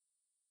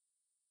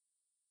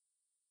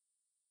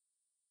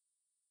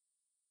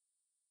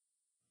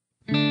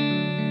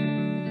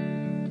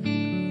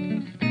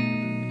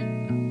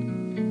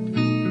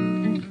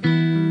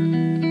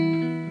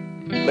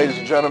Ladies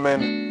and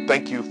gentlemen,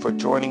 thank you for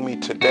joining me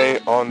today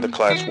on the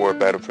Class War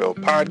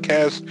Battlefield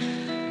podcast.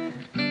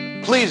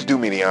 Please do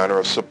me the honor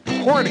of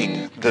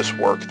supporting this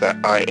work that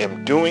I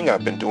am doing.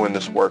 I've been doing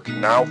this work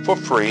now for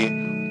free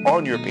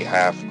on your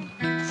behalf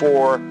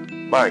for,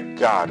 my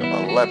God,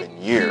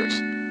 11 years.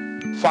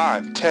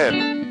 5,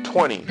 10,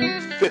 20,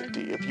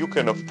 50. If you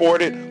can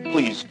afford it,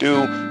 please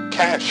do.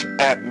 Cash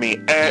at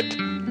me at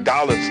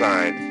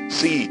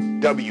 $CWB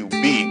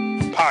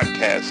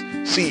Podcast.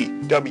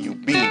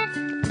 CWB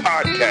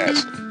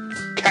Podcast.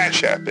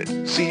 Cash App it.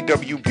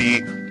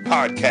 CWB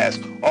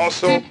Podcast.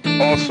 Also,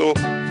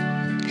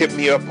 hit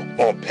me up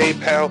on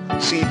PayPal,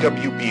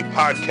 CWB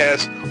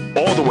Podcast,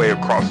 all the way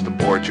across the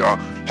board, y'all.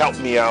 Help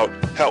me out,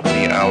 help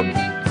me out,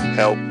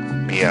 help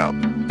me out.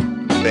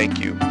 Thank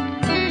you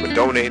for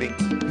donating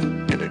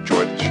and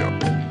enjoy the show.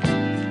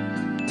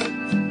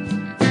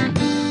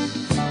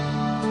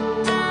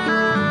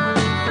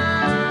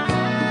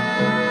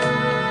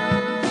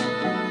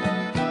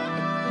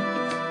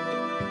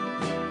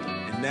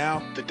 And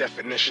now, the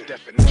definition.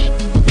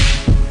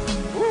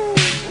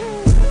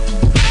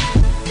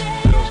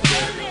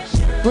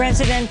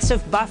 Residents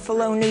of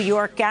Buffalo, New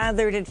York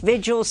gathered at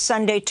vigils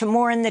Sunday to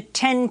mourn the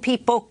 10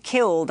 people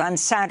killed on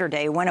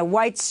Saturday when a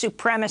white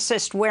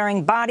supremacist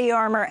wearing body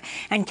armor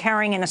and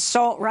carrying an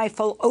assault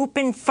rifle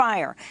opened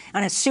fire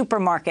on a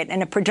supermarket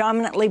in a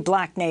predominantly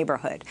black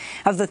neighborhood.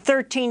 Of the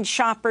 13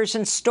 shoppers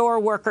and store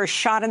workers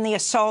shot in the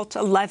assault,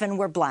 11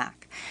 were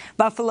black.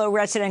 Buffalo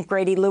resident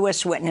Grady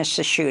Lewis witnessed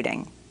the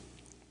shooting.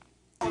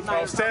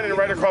 I was standing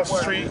right across the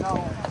street,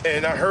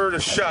 and I heard a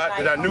shot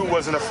that I knew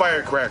wasn't a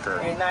firecracker.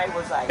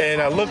 And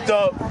I looked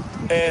up,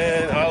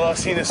 and all I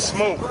seen is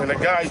smoke, and a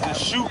guy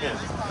just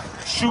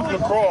shooting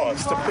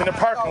across in the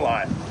parking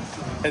lot.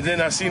 And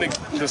then I seen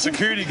the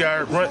security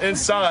guard run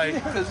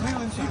inside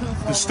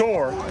the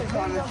store.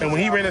 And when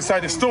he ran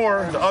inside the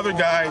store, the other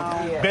guy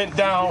bent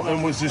down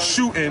and was just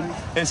shooting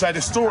inside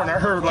the store. And I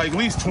heard like at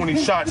least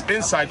 20 shots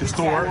inside the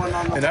store.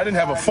 And I didn't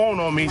have a phone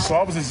on me, so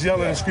I was just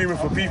yelling and screaming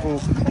for people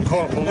to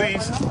call the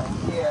police.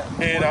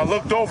 And I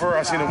looked over,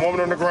 I seen a woman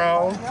on the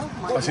ground.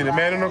 I seen a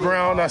man on the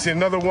ground. I seen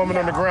another woman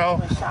on the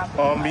ground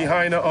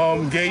behind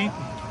the gate.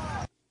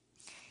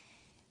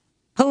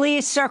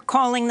 Police are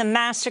calling the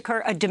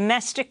massacre a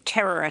domestic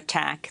terror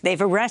attack.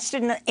 They've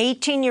arrested an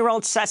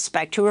 18-year-old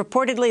suspect who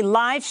reportedly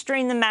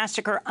live-streamed the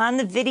massacre on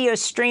the video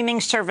streaming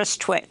service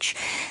Twitch.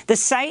 The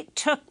site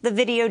took the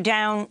video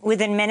down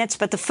within minutes,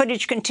 but the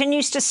footage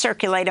continues to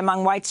circulate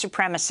among white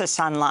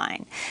supremacists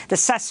online. The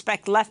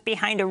suspect left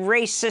behind a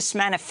racist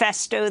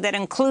manifesto that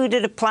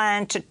included a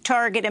plan to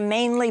target a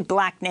mainly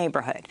black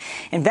neighborhood.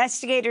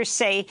 Investigators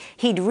say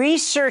he'd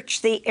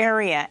researched the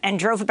area and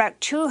drove about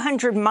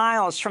 200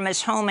 miles from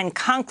his home in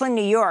Conklin,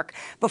 New York,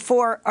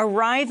 before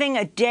arriving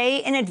a day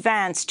in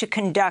advance to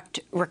conduct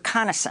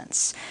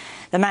reconnaissance.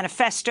 The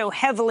manifesto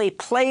heavily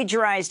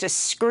plagiarized a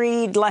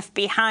screed left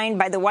behind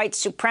by the white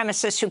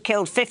supremacists who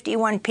killed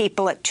 51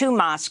 people at 2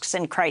 mosques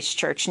in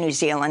Christchurch, New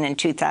Zealand in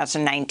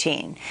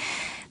 2019.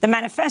 The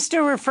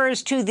manifesto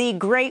refers to the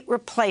Great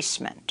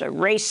Replacement, a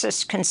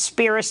racist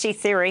conspiracy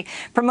theory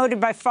promoted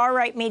by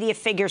far-right media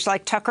figures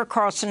like Tucker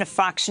Carlson of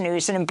Fox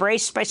News and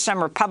embraced by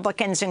some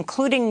Republicans,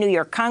 including New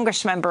York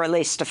Congressmember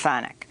Elise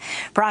Stefanik.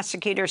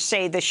 Prosecutors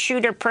say the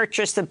shooter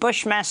purchased the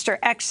Bushmaster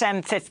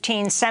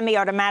XM-15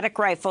 semi-automatic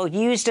rifle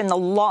used in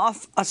the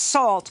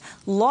assault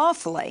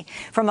lawfully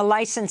from a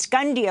licensed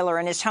gun dealer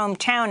in his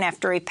hometown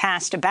after he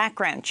passed a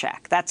background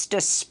check. That's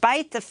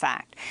despite the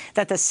fact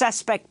that the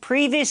suspect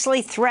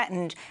previously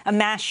threatened a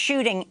mass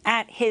shooting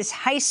at his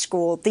high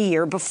school the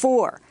year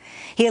before.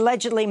 He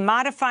allegedly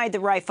modified the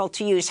rifle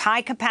to use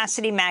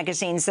high-capacity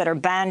magazines that are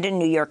banned in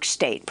New York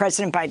State.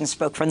 President Biden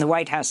spoke from the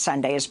White House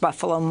Sunday as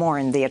Buffalo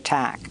mourned the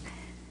attack.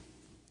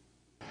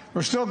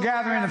 We're still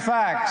gathering the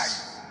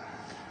facts.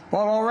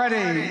 While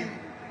already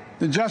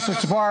the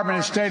Justice Department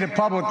has stated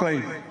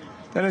publicly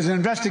that it is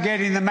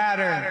investigating the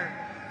matter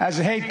as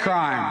a hate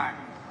crime,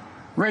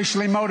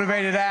 racially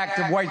motivated act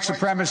of white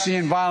supremacy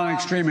and violent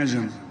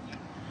extremism.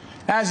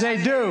 As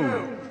they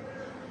do,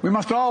 we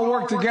must all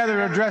work together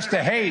to address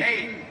the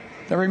hate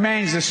that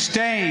remains a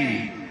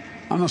stain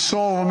on the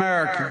soul of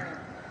America.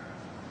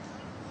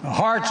 The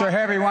hearts are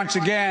heavy once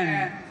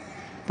again,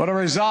 but a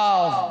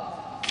resolve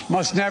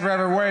must never,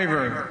 ever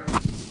waver.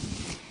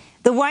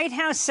 The White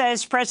House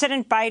says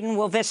President Biden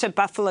will visit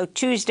Buffalo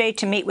Tuesday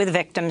to meet with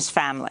victims'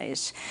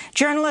 families.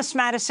 Journalist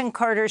Madison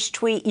Carter's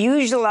tweet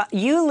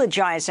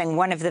eulogizing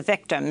one of the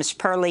victims,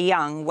 Pearlie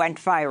Young, went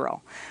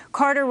viral.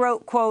 Carter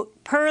wrote, quote,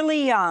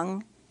 "Pearlie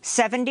Young,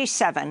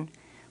 77,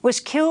 was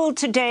killed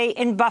today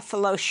in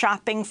Buffalo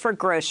shopping for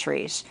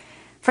groceries.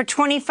 For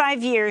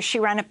 25 years, she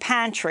ran a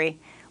pantry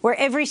where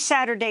every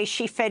Saturday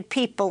she fed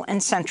people in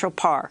Central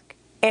Park.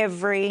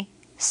 Every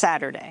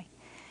Saturday.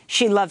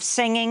 She loved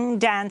singing,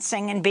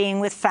 dancing, and being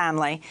with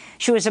family.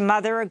 She was a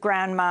mother, a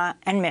grandma,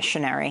 and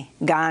missionary,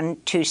 gone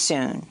too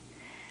soon."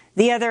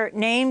 The other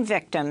named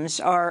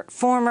victims are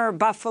former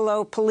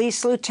Buffalo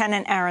Police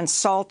Lieutenant Aaron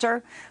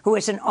Salter, who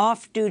was an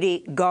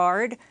off-duty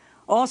guard,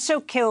 Also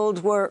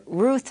killed were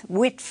Ruth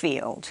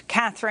Whitfield,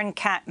 Catherine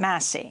Cat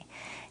Massey,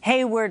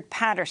 Hayward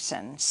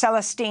Patterson,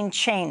 Celestine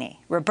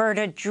Cheney,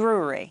 Roberta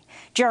Drury,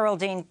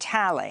 Geraldine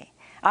Talley,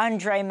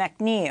 Andre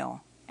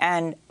McNeil,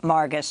 and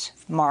Margus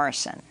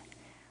Morrison.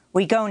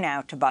 We go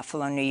now to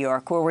Buffalo, New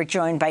York, where we're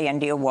joined by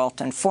India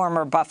Walton,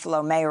 former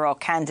Buffalo mayoral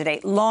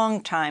candidate,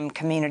 longtime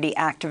community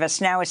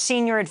activist, now a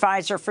senior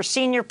advisor for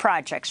senior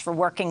projects for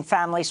Working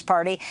Families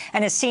Party,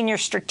 and a senior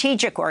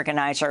strategic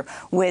organizer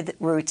with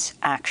Roots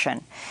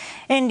Action.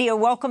 India,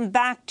 welcome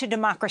back to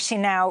Democracy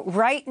Now!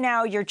 Right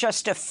now, you're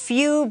just a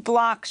few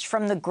blocks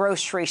from the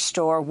grocery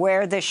store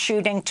where the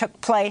shooting took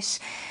place.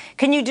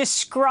 Can you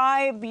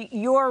describe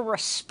your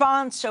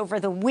response over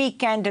the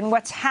weekend and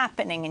what's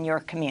happening in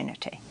your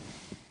community?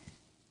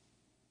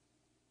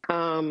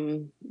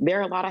 There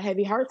are a lot of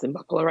heavy hearts in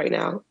Buffalo right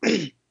now.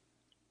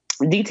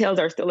 Details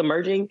are still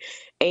emerging,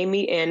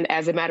 Amy, and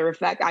as a matter of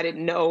fact, I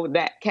didn't know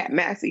that Cat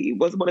Massey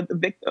was one of the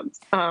victims.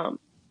 I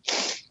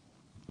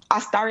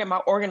started my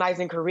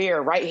organizing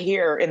career right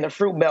here in the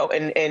Fruit Belt,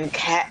 and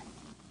Cat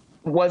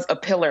was a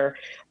pillar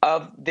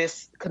of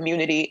this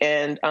community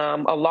and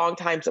a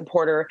longtime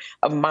supporter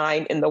of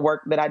mine in the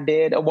work that I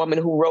did, a woman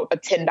who wrote a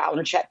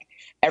 $10 check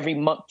every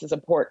month to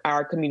support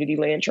our community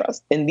land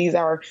trust. And these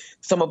are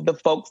some of the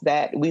folks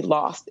that we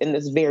lost in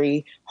this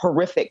very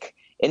horrific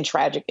and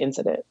tragic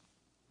incident.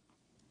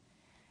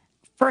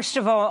 First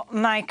of all,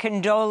 my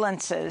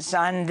condolences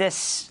on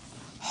this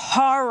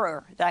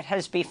horror that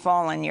has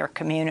befallen your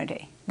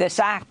community, this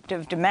act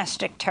of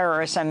domestic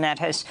terrorism that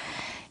has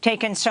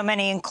taken so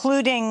many,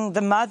 including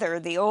the mother.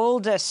 The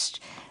oldest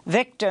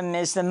victim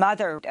is the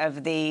mother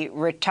of the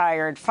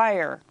retired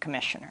fire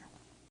commissioner.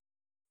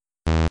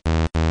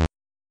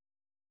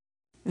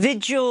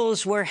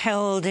 Vigils were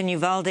held in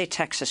Uvalde,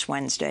 Texas,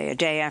 Wednesday, a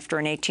day after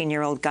an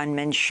 18-year-old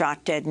gunman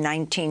shot dead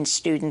 19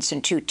 students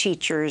and 2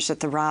 teachers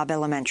at the Robb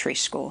Elementary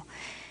School.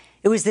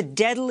 It was the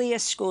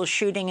deadliest school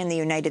shooting in the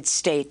United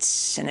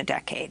States in a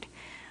decade.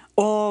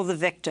 All the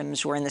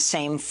victims were in the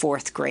same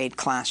 4th grade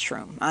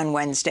classroom. On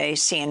Wednesday,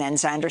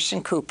 CNN's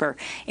Anderson Cooper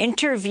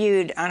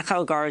interviewed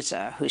Angel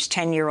Garza, whose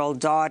 10-year-old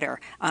daughter,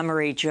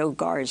 Amerie Jo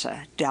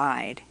Garza,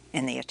 died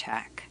in the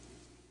attack.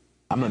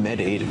 I'm a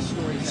med aide,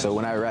 so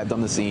when I arrived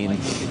on the scene,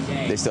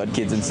 they still had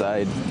kids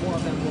inside.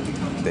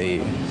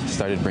 They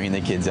started bringing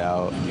the kids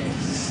out,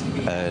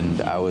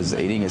 and I was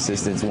aiding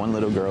assistance. One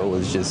little girl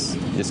was just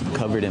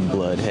covered in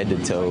blood, head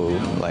to toe.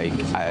 Like,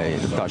 I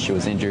thought she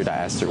was injured. I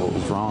asked her what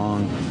was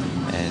wrong,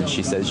 and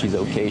she said she's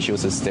okay. She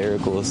was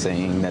hysterical,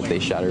 saying that they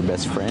shot her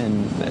best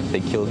friend, that they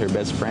killed her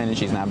best friend, and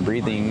she's not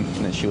breathing,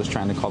 and that she was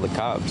trying to call the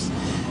cops.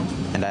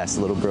 And I asked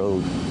the little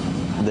girl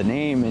the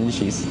name, and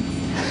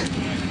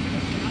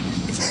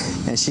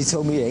she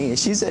told me,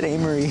 she said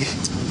Amerie.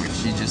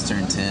 She just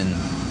turned 10.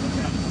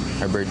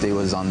 Her birthday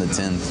was on the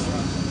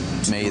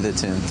 10th, May the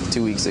 10th,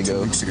 2 weeks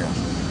ago. 2 weeks ago.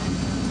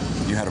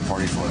 You had a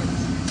party for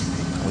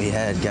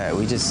it.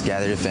 We just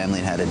gathered a family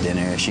and had a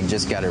dinner. She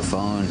just got her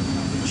phone.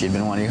 She'd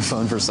been wanting a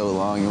phone for so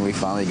long, and we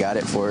finally got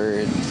it for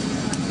her.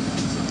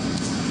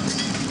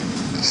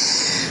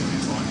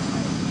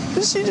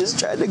 She just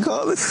tried to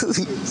call the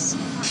police.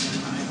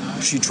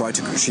 She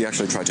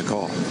actually tried to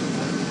call.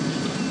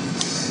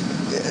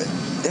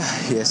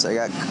 Yes, I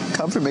got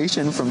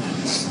confirmation from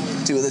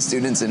 2 of the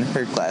students in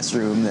her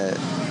classroom that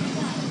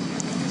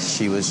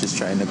she was just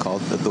trying to call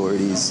the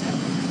authorities.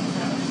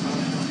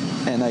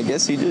 And I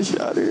guess he just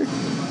shot her.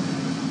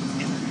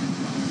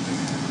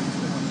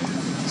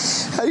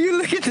 How do you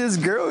look at this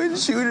girl and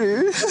shoot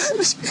her?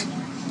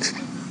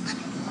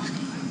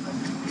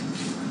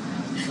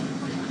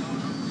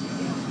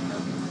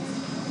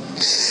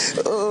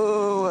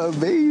 Oh, my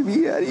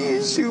baby. How do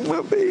you shoot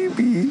my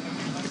baby?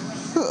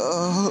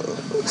 Oh,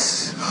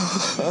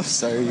 I'm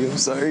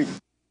sorry.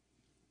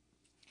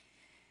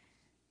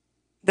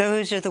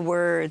 Those are the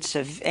words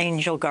of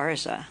Angel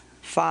Garza,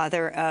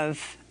 father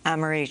of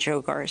Amerie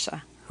Jo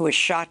Garza, who was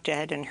shot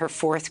dead in her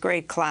 4th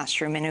grade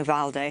classroom in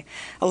Uvalde,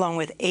 along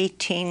with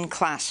 18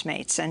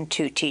 classmates and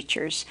 2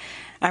 teachers.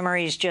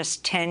 Amerie is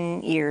just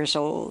 10 years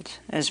old.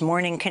 As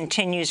mourning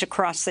continues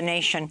across the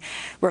nation,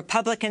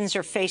 Republicans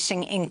are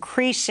facing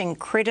increasing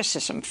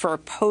criticism for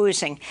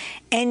opposing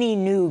any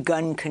new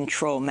gun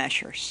control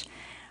measures.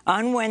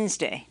 On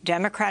Wednesday,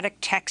 Democratic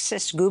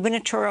Texas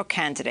gubernatorial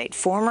candidate,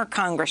 former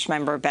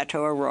Congressmember Beto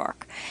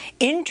O'Rourke,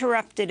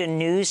 interrupted a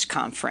news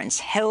conference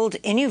held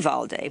in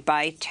Uvalde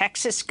by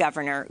Texas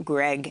Governor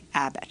Greg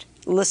Abbott.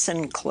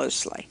 Listen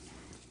closely.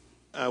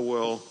 I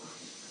will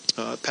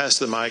pass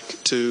the mic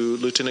to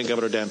Lieutenant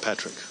Governor Dan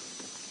Patrick.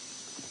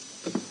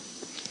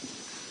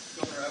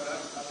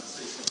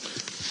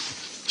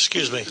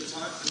 Excuse me.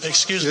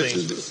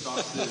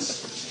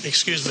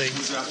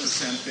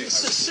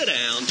 Sit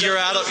down. You're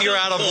out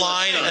of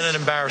line and an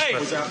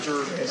embarrassment.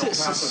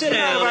 Sit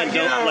down and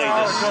don't play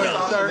this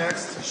stuff. The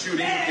next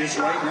shooting is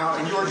right now,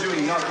 and you are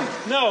doing nothing.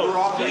 No,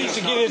 he needs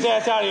to get his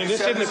ass out of here.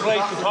 This isn't the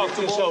place to talk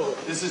this over.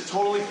 This is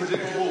totally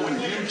predictable when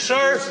you...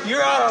 Sir,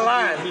 you're out of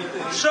line.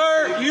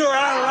 Sir, you are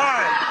out of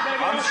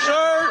line.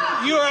 Sir,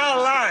 you are out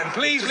of line.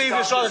 Please leave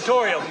this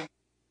auditorium.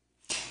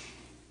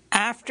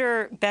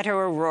 after Beto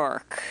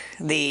O'Rourke,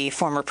 the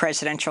former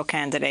presidential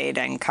candidate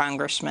and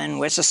congressman,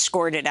 was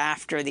escorted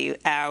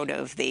out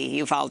of the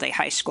Uvalde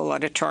High School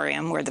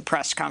auditorium where the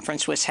press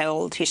conference was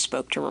held, he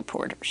spoke to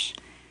reporters.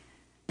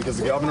 Because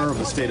the governor of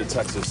the state of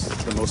Texas,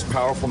 the most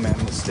powerful man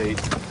in the state,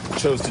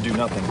 chose to do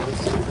nothing.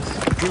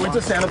 He went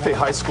to Santa Fe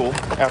High School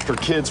after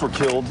kids were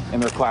killed in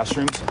their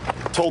classrooms,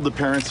 told the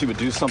parents he would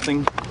do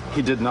something.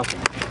 He did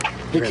nothing.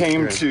 He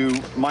came to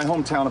my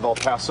hometown of El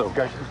Paso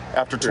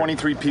after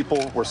 23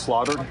 people were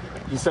slaughtered.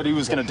 He said he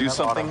was going to do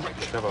something.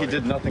 He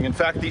did nothing. In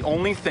fact, the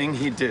only thing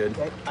he did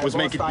was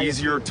make it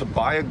easier to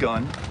buy a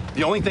gun.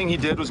 The only thing he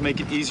did was make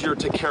it easier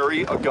to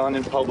carry a gun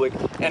in public.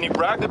 And he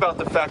bragged about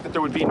the fact that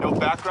there would be no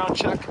background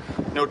check,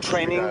 no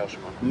training,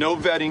 no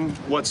vetting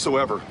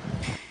whatsoever.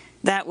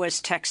 That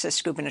was Texas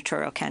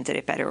gubernatorial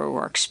candidate Beto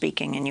O'Rourke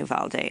speaking in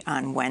Uvalde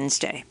on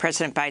Wednesday.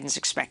 President Biden's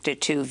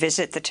expected to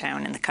visit the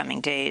town in the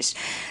coming days.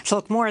 To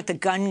look more at the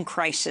gun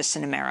crisis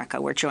in America,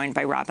 we're joined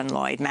by Robin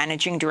Lloyd,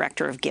 managing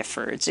director of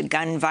Giffords, a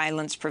gun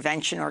violence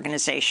prevention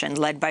organization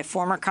led by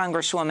former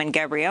Congresswoman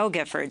Gabrielle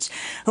Giffords,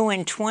 who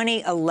in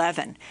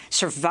 2011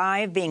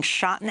 survived being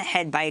shot in the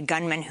head by a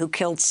gunman who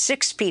killed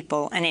 6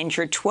 people and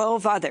injured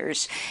 12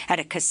 others at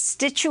a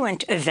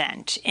constituent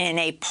event in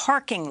a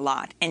parking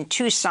lot in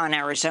Tucson,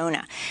 Arizona,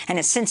 and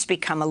has since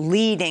become a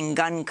leading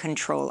gun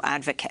control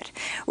advocate.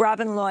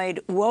 Robin Lloyd,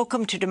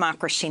 welcome to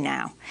Democracy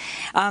Now!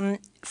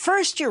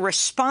 First, your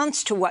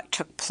response to what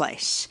took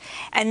place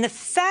and the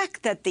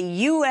fact that the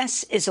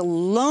U.S. is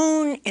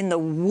alone in the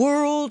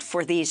world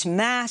for these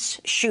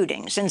mass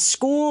shootings in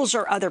schools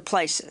or other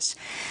places.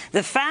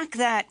 The fact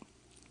that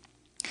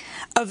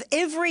of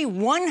every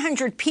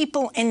 100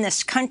 people in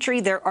this country,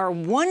 there are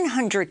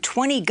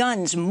 120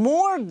 guns,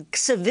 more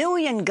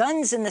civilian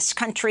guns in this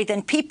country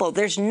than people.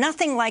 There's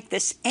nothing like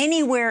this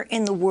anywhere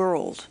in the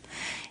world.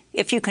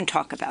 If you can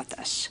talk about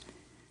this.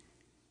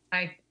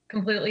 I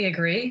completely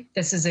agree.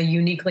 This is a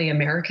uniquely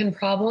American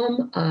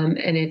problem,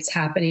 and it's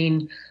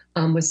happening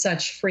with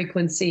such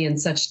frequency and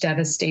such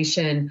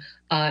devastation.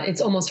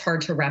 It's almost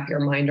hard to wrap your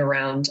mind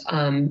around.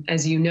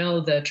 As you know,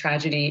 the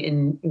tragedy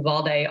in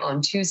Uvalde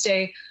on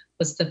Tuesday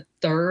was the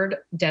 3rd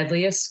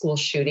deadliest school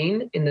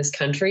shooting in this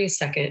country,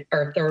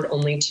 third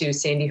only to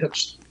Sandy Hook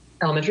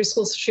Elementary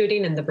School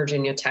shooting and the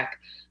Virginia Tech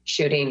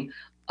shooting.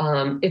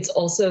 It's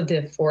also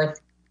the 4th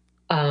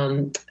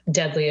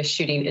deadliest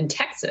shooting in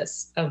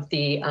Texas, of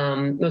the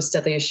most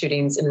deadliest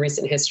shootings in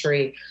recent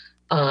history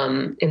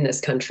in this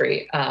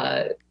country.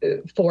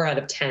 4 out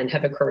of 10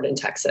 have occurred in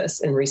Texas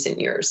in recent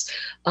years.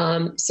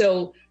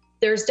 So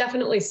there's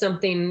definitely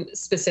something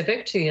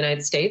specific to the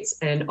United States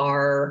and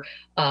our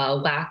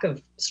lack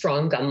of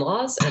strong gun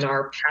laws and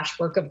our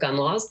patchwork of gun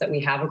laws that we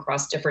have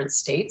across different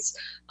states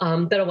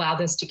that allow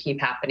this to keep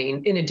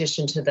happening, in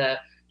addition to the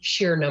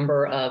sheer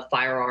number of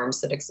firearms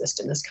that exist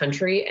in this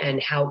country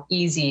and how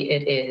easy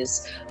it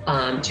is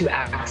to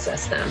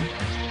access them.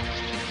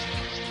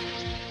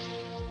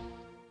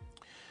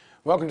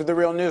 Welcome to the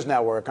Real News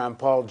Network. I'm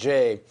Paul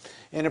Jay.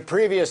 In a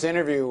previous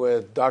interview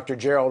with Dr.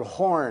 Gerald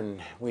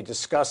Horne, we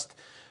discussed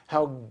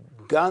how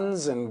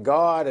guns and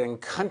God and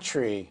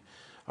country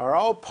are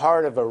all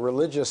part of a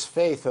religious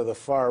faith of the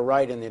far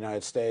right in the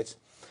United States.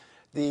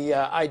 The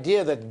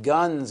idea that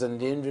guns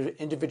and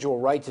the individual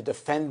right to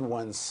defend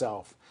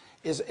oneself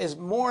is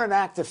more an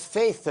act of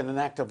faith than an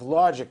act of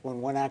logic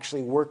when one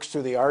actually works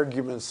through the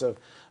arguments of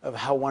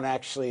how one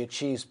actually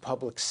achieves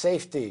public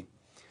safety.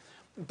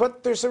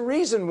 But there's a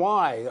reason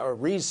why,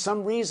 or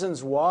some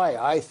reasons why,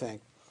 I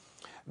think,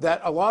 that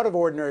a lot of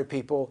ordinary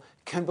people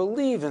can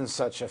believe in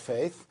such a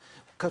faith,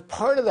 because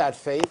part of that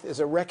faith is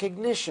a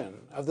recognition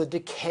of the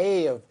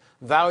decay of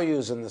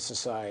values in the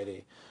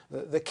society,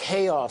 the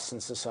chaos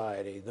in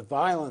society, the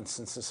violence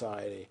in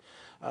society.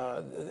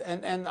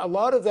 And a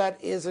lot of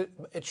that is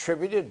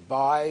attributed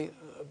by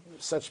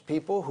such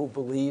people who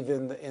believe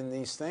in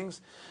these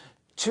things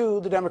to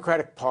the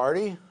Democratic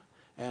Party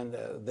and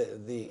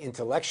the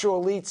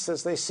intellectual elites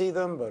as they see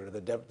them, but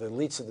the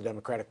elites of the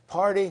Democratic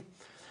Party.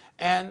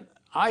 And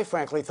I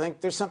frankly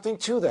think there's something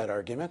to that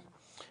argument.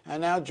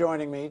 And now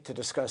joining me to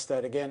discuss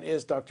that again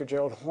is Dr.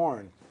 Gerald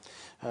Horne.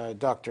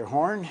 Dr.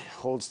 Horne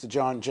holds the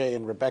John J.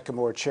 and Rebecca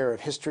Moore Chair of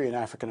History and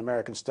African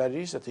American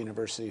Studies at the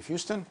University of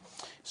Houston.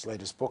 His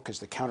latest book is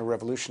The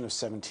Counter-Revolution of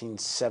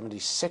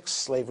 1776,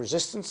 Slave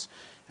Resistance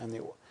and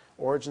the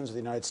Origins of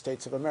the United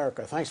States of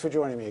America. Thanks for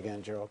joining me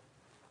again, Gerald.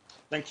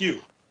 Thank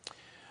you.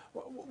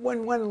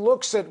 When one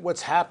looks at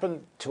what's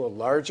happened to a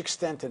large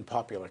extent in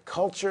popular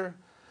culture,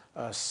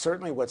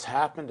 certainly what's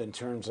happened in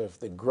terms of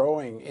the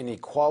growing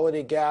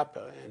inequality gap,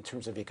 in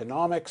terms of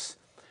economics,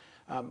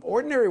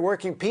 ordinary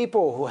working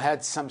people who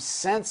had some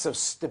sense of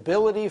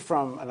stability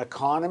from an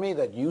economy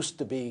that used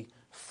to be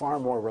far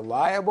more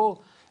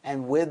reliable,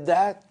 and with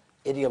that,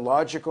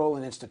 ideological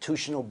and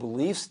institutional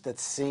beliefs that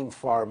seem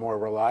far more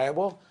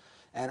reliable.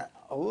 And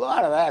a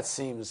lot of that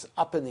seems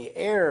up in the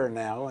air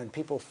now, and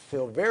people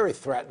feel very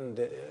threatened,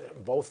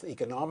 both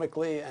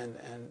economically and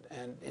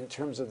in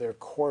terms of their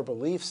core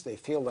beliefs. They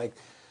feel like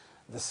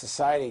the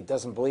society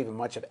doesn't believe in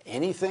much of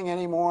anything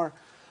anymore.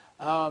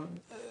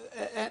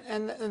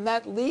 and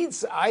that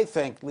leads, I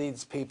think,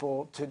 leads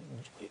people to,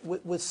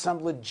 with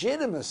some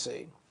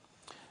legitimacy,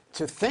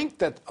 to think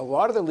that a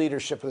lot of the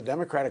leadership of the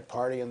Democratic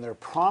Party and their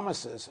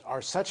promises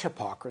are such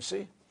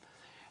hypocrisy,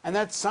 and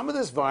that some of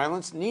this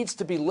violence needs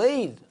to be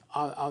laid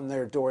on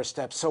their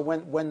doorstep. So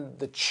when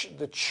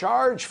the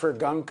charge for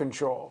gun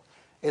control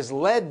is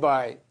led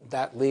by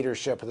that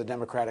leadership of the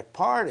Democratic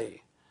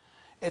Party,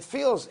 it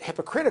feels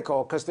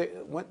hypocritical because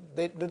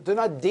they're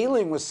not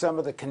dealing with some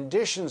of the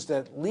conditions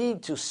that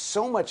lead to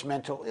so much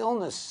mental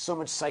illness, so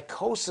much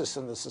psychosis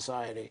in the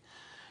society.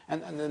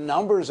 And the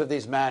numbers of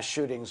these mass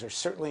shootings are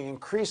certainly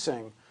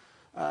increasing.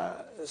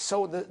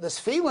 So this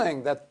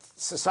feeling that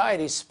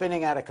society's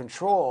spinning out of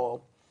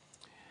control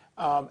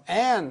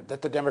and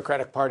that the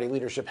Democratic Party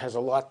leadership has a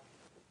lot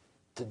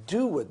to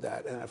do with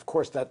that. And of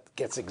course, that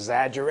gets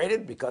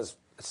exaggerated because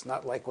it's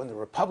not like when the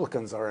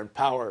Republicans are in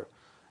power,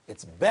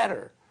 it's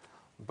better.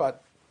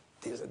 But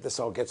this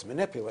all gets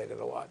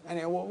manipulated a lot.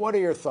 Anyway, what are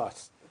your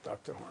thoughts,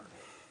 Dr. Horn?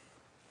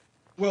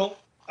 Well,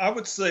 I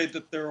would say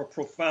that there are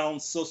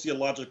profound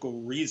sociological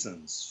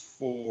reasons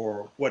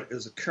for what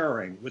is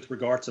occurring with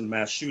regard to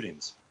mass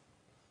shootings.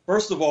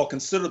 First of all,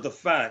 consider the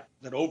fact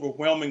that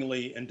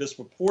overwhelmingly and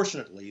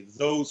disproportionately,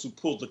 those who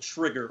pull the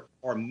trigger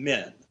are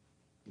men.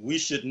 We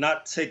should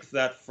not take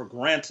that for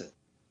granted.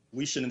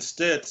 We should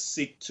instead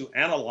seek to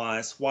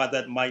analyze why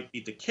that might be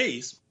the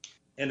case.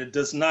 And it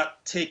does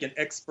not take an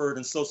expert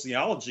in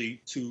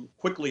sociology to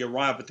quickly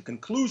arrive at the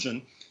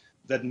conclusion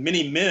that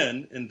many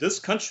men in this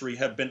country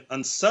have been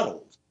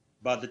unsettled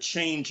by the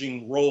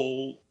changing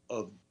role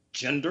of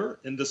gender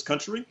in this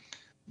country,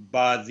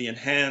 by the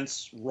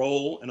enhanced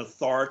role and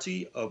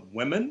authority of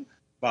women,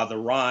 by the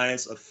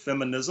rise of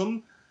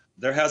feminism.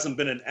 There hasn't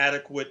been an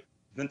adequate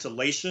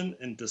ventilation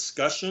and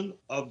discussion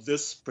of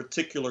this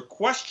particular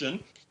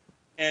question.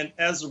 And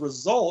as a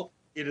result,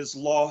 it has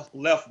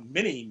left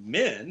many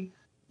men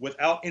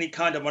without any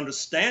kind of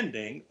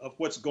understanding of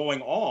what's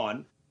going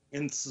on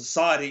in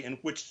society in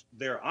which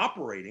they're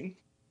operating,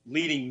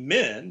 leading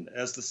men,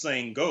 as the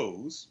saying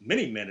goes,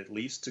 many men at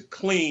least, to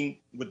cling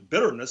with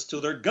bitterness to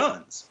their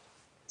guns.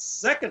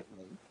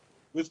 Secondly,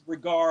 with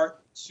regard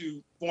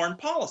to foreign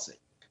policy,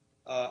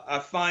 I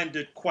find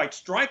it quite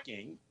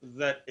striking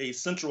that a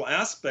central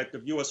aspect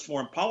of U.S.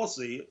 foreign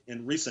policy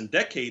in recent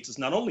decades has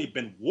not only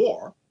been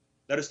war,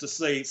 that is to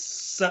say,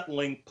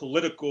 settling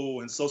political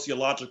and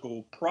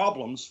sociological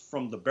problems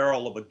from the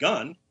barrel of a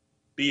gun,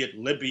 be it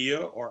Libya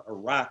or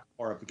Iraq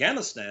or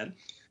Afghanistan,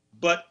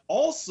 but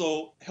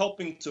also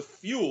helping to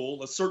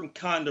fuel a certain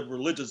kind of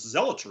religious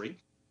zealotry,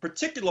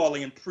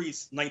 particularly in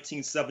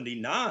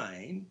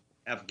pre-1979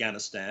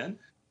 Afghanistan,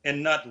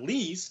 and not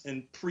least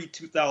in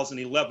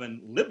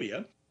pre-2011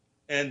 Libya.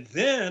 And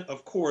then,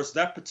 of course,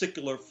 that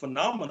particular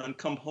phenomenon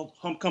comes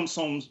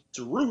home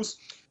to roost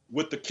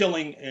with the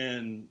killing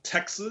in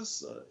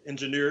Texas,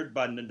 engineered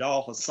by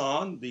Nidal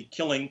Hasan, the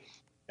killing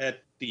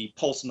at the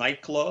Pulse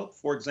nightclub,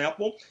 for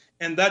example.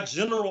 And that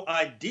general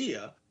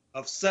idea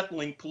of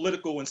settling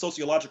political and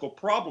sociological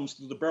problems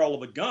through the barrel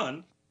of a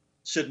gun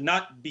should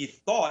not be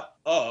thought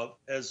of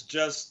as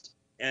just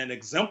an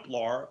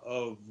exemplar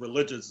of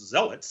religious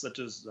zealots, such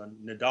as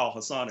Nidal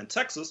Hasan in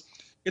Texas.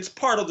 It's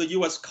part of the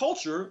U.S.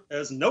 culture,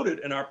 as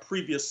noted in our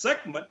previous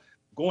segment,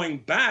 going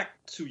back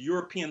to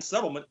European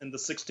settlement in the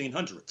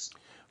 1600s.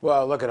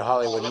 Well, look at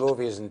Hollywood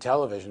movies and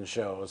television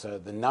shows.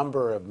 The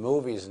number of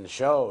movies and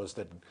shows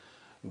that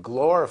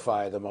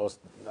glorify the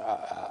most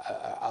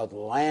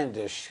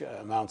outlandish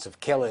amounts of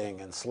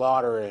killing and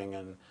slaughtering,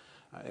 and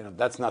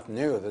that's not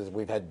new.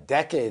 We've had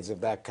decades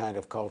of that kind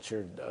of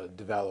culture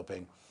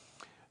developing.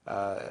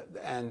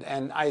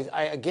 And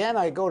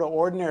I go to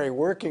ordinary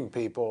working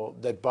people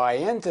that buy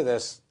into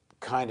this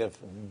kind of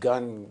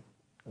gun,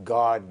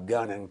 God,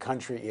 gun, and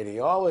country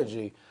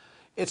ideology.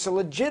 It's a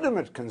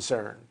legitimate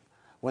concern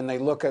when they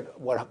look at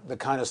what the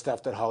kind of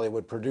stuff that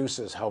Hollywood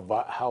produces,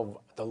 how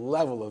the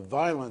level of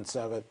violence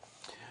of it.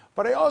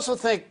 But I also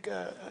think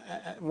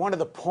one of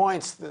the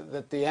points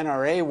that the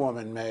NRA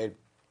woman made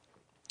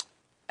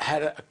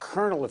had a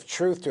kernel of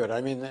truth to it. I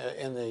mean,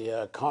 in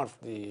the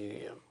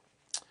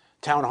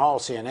town hall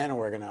CNN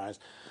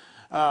organized,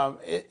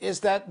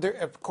 is that there,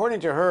 according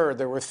to her,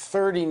 there were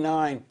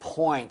 39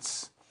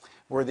 points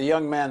where the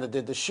young man that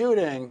did the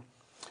shooting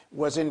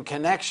was in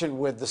connection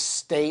with the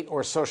state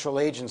or social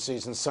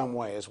agencies in some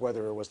ways,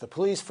 whether it was the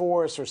police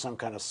force or some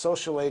kind of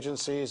social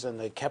agencies, and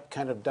they kept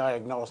kind of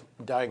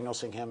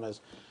diagnosing him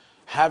as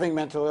having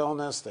mental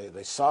illness.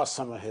 They saw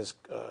some of his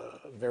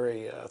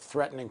very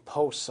threatening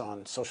posts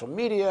on social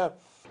media.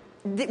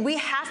 We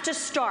have to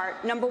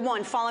start, number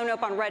one, following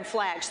up on red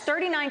flags.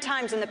 39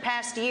 times in the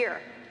past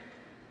year,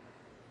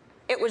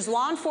 it was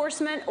law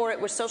enforcement or it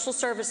was social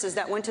services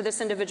that went to this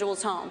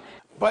individual's home.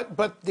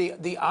 But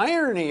the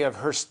irony of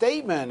her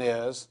statement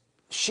is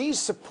she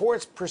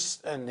supports,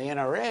 and the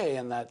NRA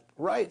and that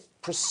right,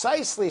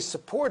 precisely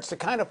supports the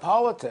kind of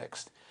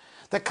politics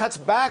that cuts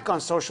back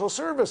on social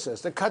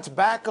services, that cuts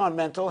back on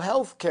mental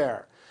health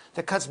care,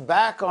 that cuts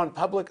back on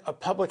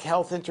public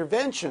health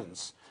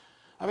interventions.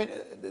 I mean,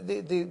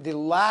 the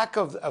lack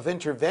of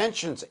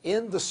interventions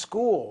in the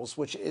schools,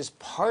 which is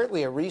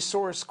partly a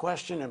resource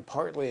question and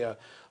partly a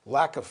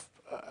lack of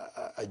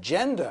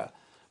agenda,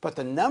 but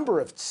the number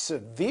of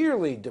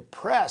severely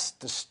depressed,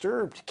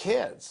 disturbed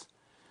kids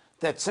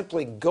that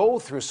simply go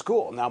through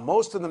school. Now,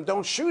 most of them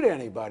don't shoot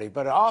anybody,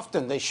 but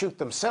often they shoot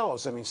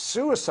themselves. I mean,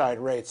 suicide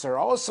rates are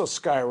also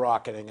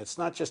skyrocketing. It's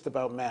not just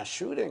about mass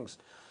shootings.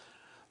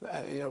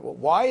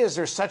 Why is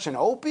there such an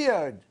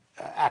opioid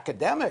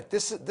epidemic?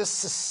 This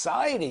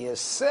society is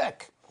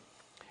sick.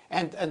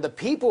 And the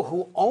people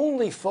who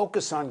only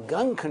focus on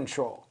gun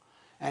control,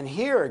 and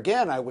here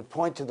again I would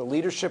point to the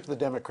leadership of the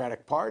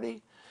Democratic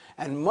Party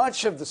and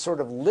much of the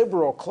sort of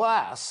liberal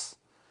class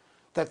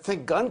that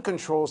think gun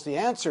control is the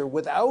answer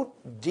without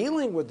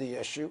dealing with the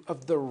issue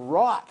of the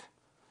rot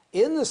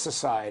in the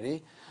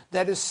society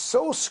that is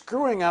so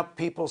screwing up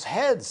people's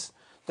heads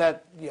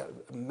that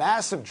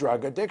massive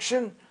drug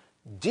addiction,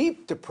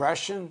 deep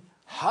depression,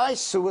 high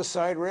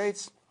suicide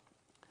rates.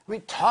 I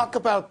mean, talk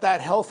about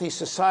that healthy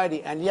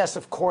society. And yes,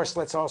 of course,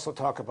 let's also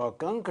talk about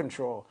gun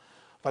control,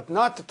 but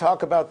not to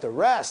talk about the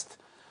rest.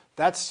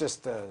 That's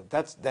just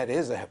that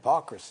is a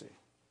hypocrisy.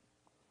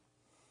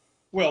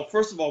 Well,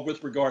 first of all,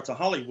 with regard to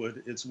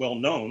Hollywood, it's well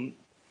known,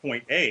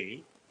 point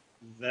A,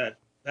 that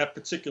that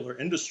particular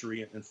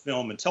industry in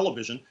film and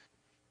television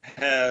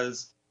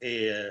has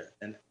a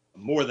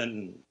more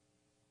than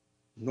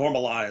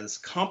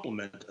normalized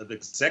complement of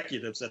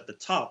executives at the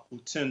top who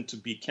tend to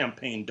be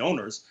campaign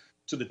donors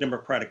to the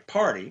Democratic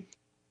Party.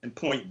 And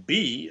point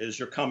B, as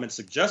your comment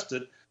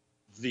suggested,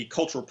 the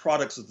cultural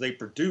products that they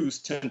produce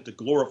tend to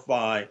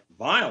glorify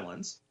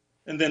violence.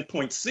 And then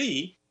point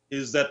C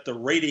is that the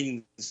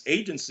ratings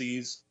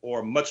agencies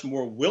are much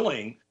more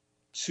willing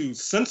to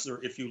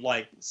censor, if you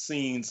like,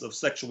 scenes of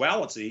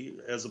sexuality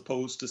as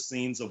opposed to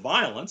scenes of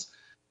violence,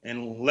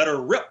 and let her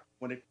rip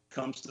when it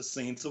comes to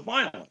scenes of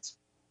violence.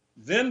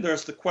 Then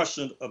there's the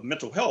question of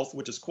mental health,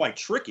 which is quite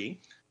tricky,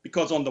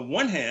 because on the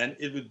one hand,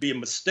 it would be a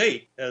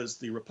mistake, as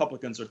the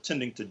Republicans are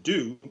tending to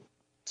do,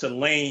 to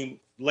lay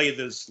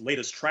this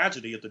latest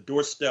tragedy at the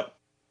doorstep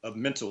of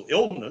mental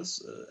illness.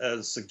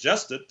 As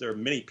suggested, there are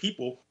many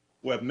people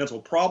who have mental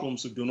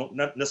problems who do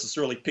not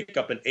necessarily pick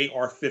up an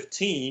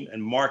AR-15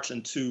 and march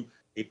into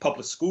a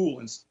public school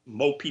and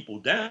mow people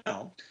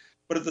down.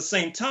 But at the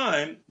same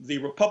time, the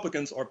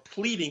Republicans are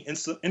pleading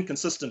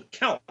inconsistent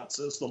counts,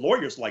 as the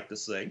lawyers like to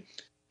say,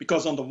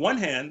 because on the one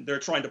hand, they're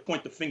trying to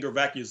point the finger of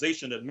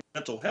accusation at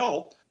mental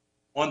health.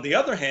 On the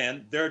other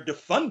hand, they're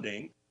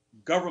defunding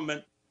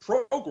government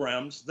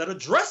programs that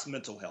address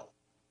mental health.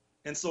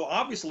 And so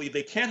obviously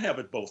they can't have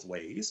it both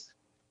ways.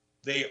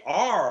 They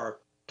are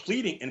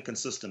pleading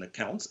inconsistent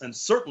accounts, and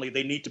certainly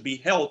they need to be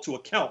held to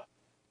account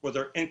for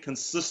their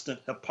inconsistent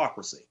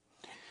hypocrisy.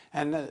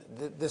 And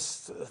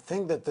this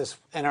thing that this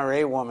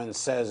NRA woman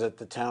says at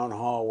the town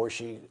hall, where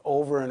she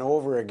over and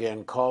over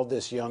again called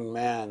this young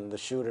man, the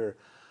shooter,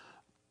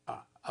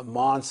 a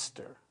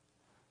monster.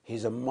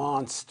 He's a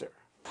monster.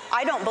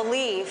 I don't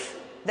believe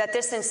that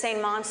this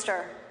insane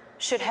monster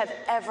should have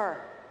ever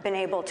been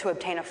able to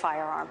obtain a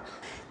firearm.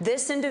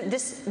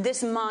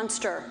 This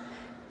monster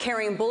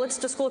carrying bullets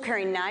to school,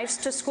 carrying knives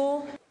to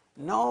school?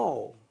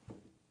 No.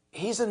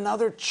 He's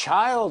another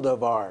child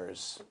of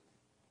ours.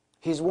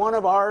 He's one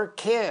of our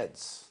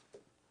kids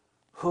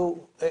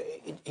who,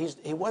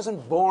 he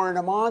wasn't born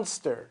a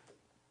monster.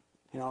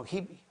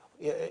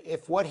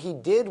 If what he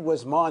did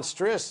was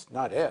monstrous,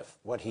 not if,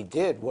 what he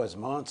did was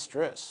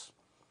monstrous.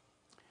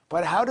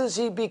 But how does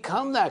he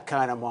become that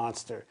kind of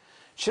monster?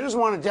 She doesn't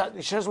want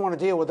to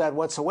deal with that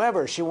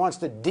whatsoever. She wants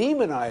to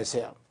demonize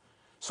him.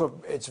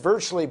 So it's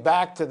virtually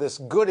back to this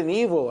good and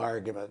evil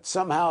argument.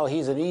 Somehow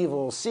he's an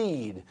evil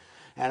seed,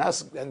 and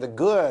us and the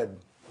good,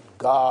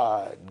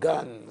 God,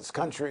 guns,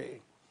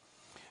 country.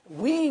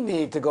 We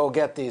need to go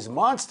get these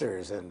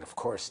monsters, and of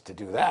course, to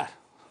do that,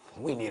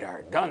 we need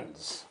our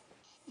guns.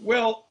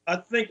 Well, I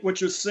think what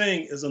you're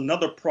saying is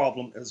another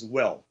problem as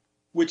well,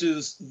 which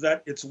is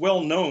that it's well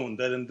known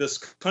that in this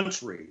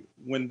country,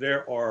 when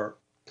there are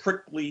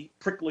prickly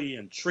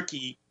and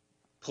tricky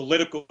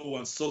political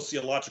and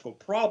sociological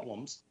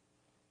problems,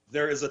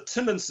 there is a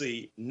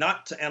tendency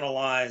not to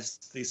analyze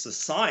the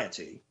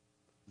society,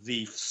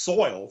 the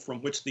soil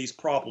from which these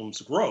problems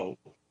grow,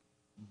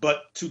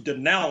 but to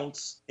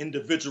denounce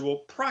individual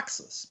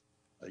praxis.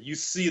 You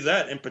see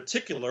that in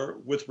particular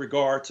with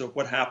regard to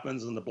what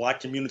happens in the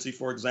Black community,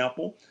 for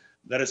example.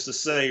 That is to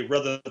say,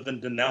 rather than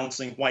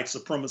denouncing white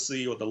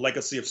supremacy or the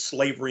legacy of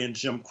slavery and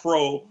Jim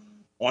Crow,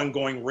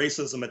 ongoing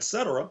racism,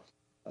 etc.,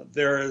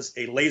 there is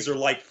a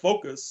laser-like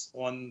focus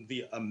on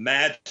the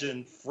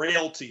imagined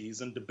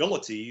frailties and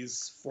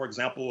debilities, for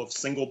example, of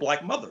single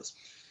Black mothers.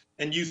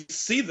 And you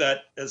see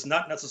that as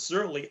not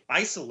necessarily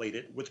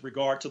isolated with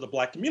regard to the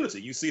Black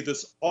community. You see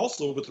this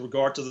also with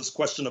regard to this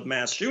question of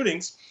mass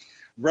shootings.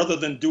 Rather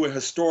than do a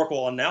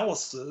historical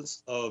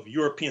analysis of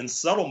European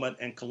settlement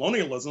and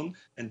colonialism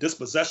and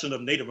dispossession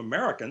of Native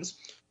Americans,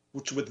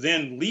 which would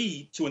then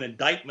lead to an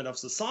indictment of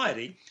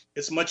society,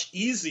 it's much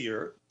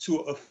easier to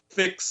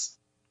affix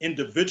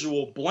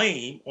individual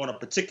blame on a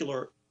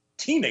particular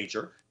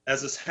teenager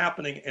as is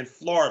happening in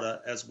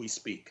Florida as we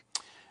speak.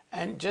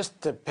 And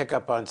just to pick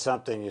up on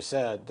something you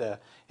said,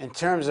 in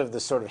terms of the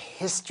sort of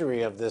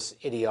history of this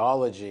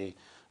ideology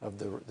of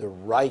the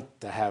right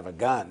to have a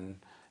gun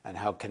and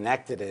how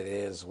connected it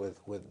is with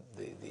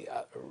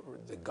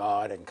the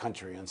God and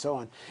country and so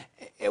on,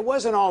 it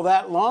wasn't all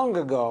that long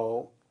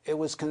ago. It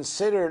was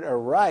considered a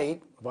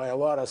right by a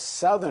lot of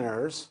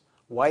Southerners,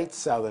 white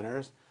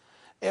Southerners,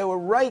 a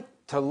right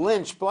to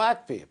lynch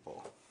black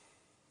people.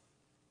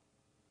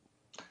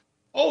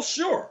 Oh,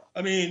 sure.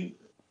 I mean,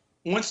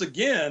 once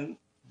again,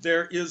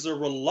 there is a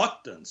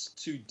reluctance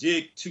to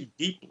dig too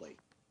deeply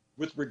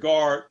with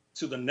regard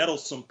to the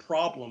nettlesome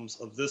problems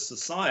of this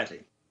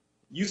society.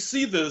 You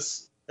see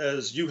this,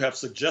 as you have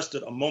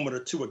suggested a moment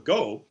or two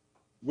ago,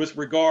 with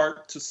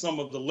regard to some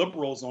of the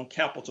liberals on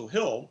Capitol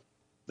Hill.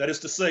 That is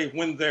to say,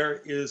 when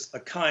there is a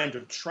kind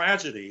of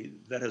tragedy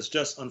that has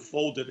just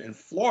unfolded in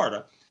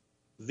Florida,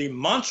 the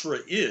mantra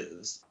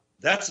is,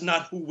 that's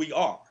not who we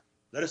are.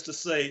 That is to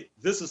say,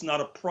 this is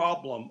not a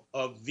problem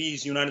of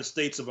these United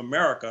States of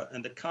America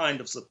and the kind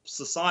of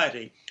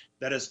society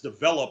that has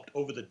developed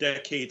over the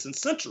decades and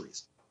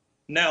centuries.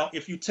 Now,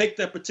 if you take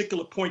that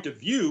particular point of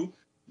view,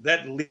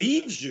 that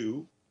leaves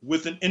you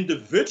with an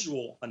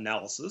individual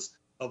analysis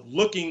of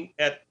looking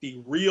at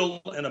the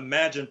real and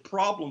imagined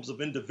problems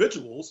of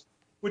individuals,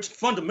 which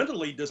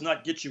fundamentally does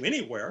not get you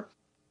anywhere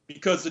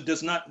because it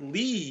does not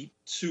lead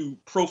to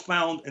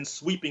profound and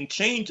sweeping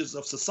changes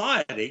of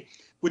society,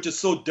 which is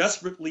so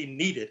desperately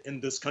needed in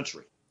this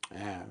country.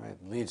 Yeah, it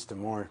leads to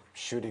more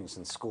shootings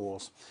in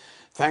schools.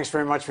 Thanks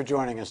very much for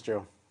joining us,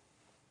 Joe.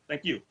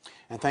 Thank you.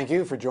 And thank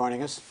you for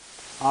joining us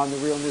on the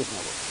Real News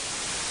Network.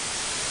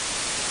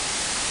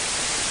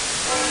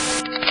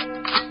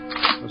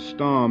 A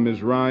storm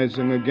is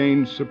rising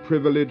against a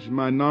privileged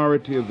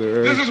minority of the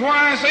earth. This is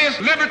why I say it's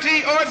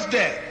liberty or it's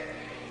death.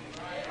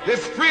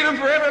 It's freedom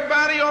for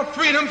everybody or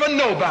freedom for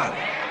nobody.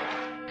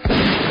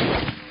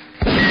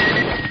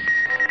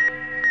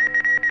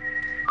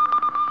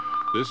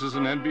 This is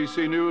an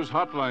NBC News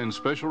Hotline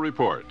special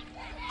report.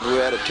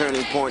 We're at a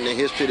turning point in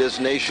the history of this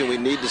nation. We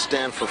need to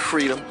stand for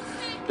freedom.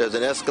 There's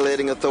an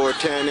escalating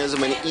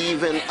authoritarianism and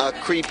even a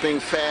creeping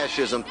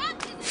fascism.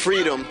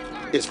 Freedom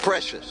is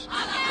precious.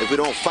 If we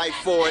don't fight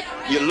for it,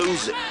 you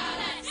lose it.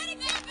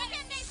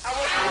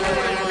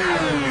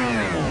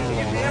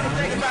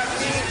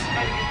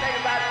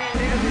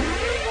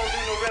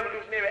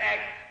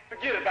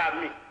 Forget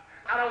about me.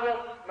 I don't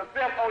want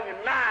myself on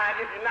your mind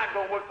if you're not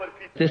going to work for the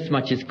people. This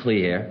much is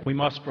clear. We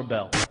must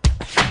rebel.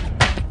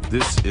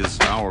 This is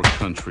our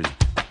country.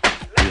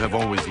 We have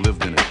always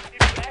lived in it.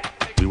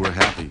 We were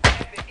happy.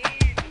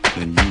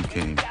 Then you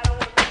came.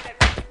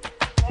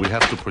 We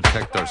have to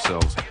protect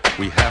ourselves.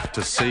 We have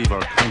to save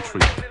our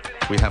country.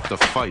 We have to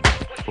fight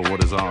for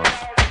what is ours.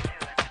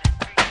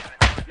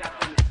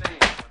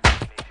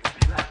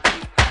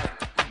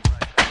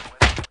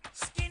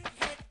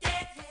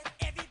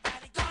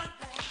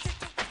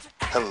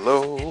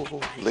 Hello,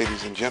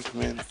 ladies and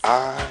gentlemen.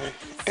 I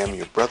am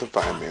your brother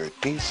Vladimir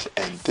Deese,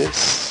 and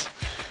this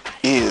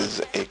is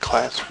a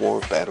Class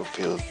War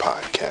Battlefield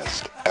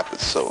podcast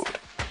episode.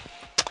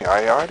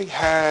 I already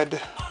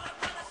had,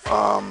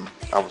 I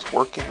was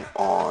working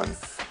on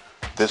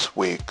this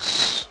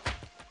week's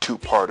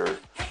two-parter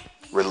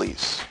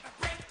release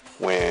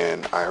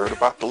when I heard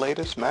about the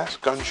latest mass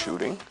gun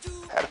shooting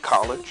at a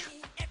college,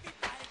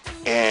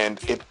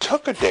 and it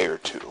took a day or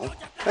two.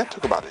 That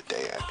took about a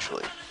day,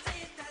 actually,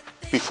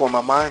 before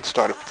my mind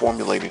started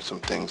formulating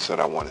some things that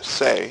I want to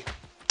say.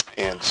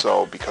 And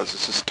so, because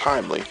this is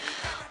timely,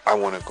 I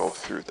want to go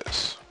through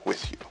this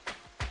with you.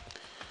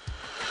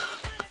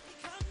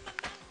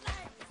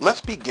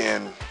 Let's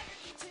begin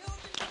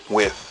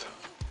with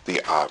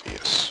the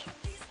obvious.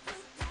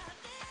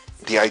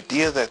 The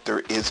idea that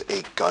there is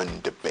a gun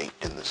debate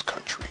in this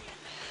country.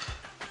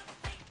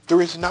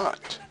 There is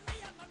not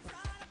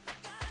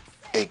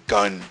a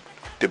gun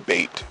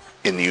debate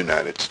in the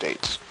United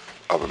States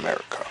of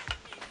America.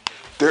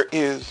 There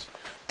is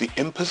the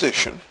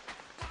imposition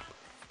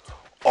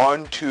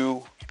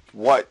onto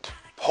what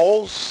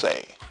polls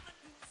say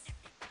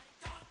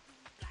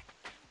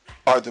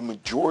are the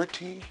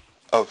majority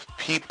of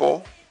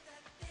people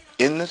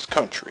in this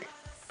country,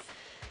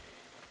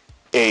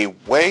 a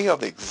way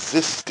of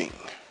existing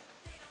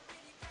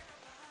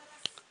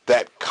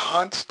that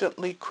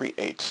constantly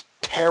creates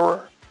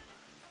terror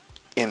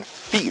and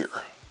fear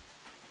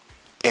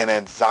and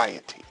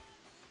anxiety.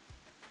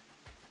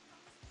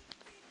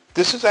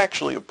 This is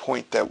actually a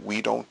point that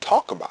we don't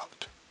talk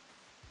about.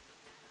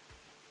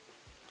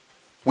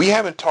 We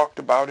haven't talked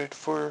about it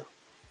for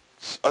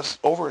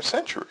over a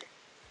century.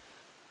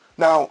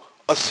 Now,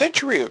 a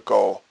century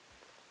ago,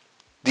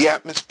 the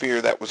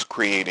atmosphere that was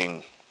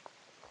creating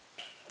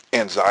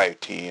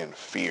anxiety and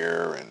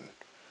fear and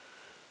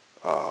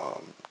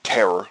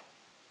terror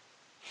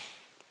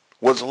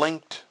was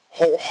linked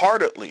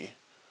wholeheartedly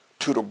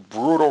to the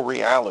brutal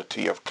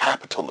reality of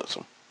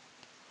capitalism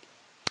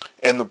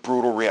and the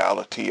brutal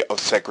reality of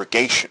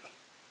segregation,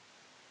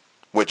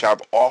 which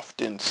I've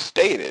often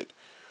stated,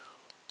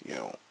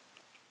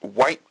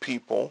 white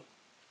people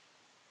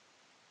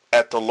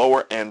at the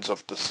lower ends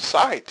of the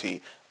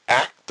society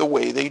act the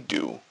way they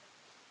do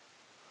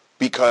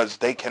because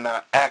they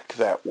cannot act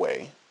that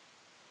way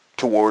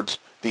towards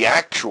the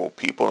actual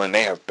people, and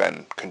they have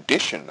been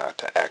conditioned not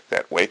to act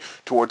that way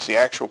towards the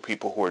actual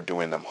people who are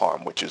doing them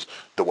harm, which is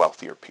the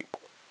wealthier people.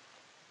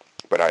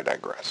 But I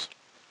digress.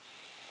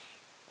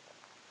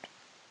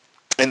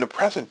 In the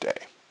present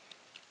day,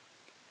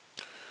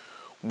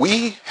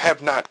 we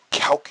have not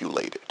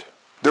calculated.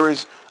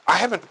 I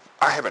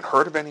haven't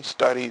heard of any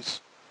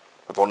studies.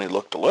 I've only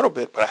looked a little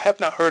bit, but I have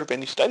not heard of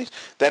any studies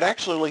that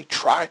actually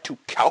try to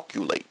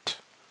calculate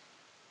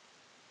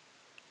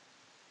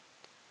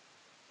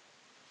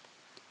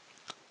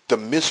the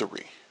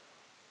misery,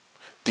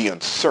 the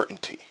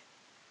uncertainty,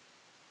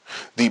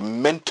 the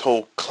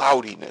mental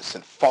cloudiness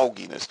and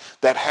fogginess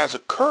that has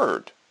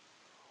occurred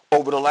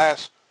over the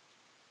last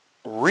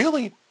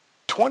really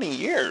 20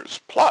 years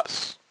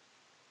plus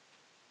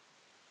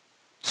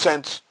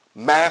since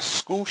mass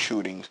school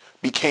shootings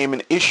became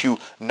an issue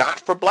not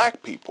for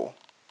black people,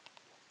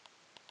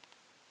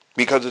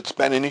 because it's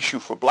been an issue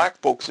for black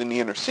folks in the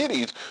inner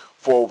cities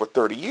for over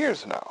 30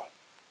 years now.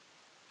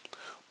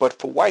 But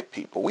for white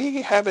people,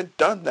 we haven't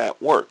done that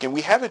work. And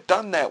we haven't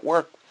done that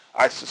work,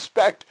 I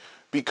suspect,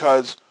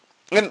 because,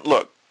 and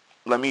look,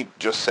 let me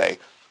just say,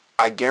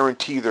 I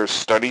guarantee there's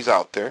studies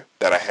out there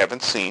that I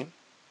haven't seen.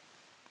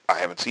 I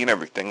haven't seen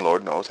everything,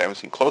 Lord knows. I haven't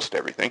seen close to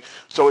everything.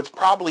 So it's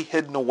probably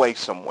hidden away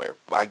somewhere.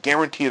 I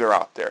guarantee they're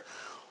out there.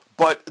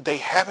 But they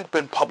haven't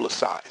been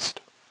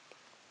publicized.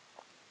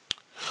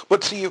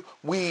 But see,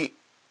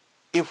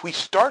 if we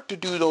start to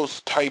do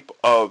those type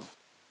of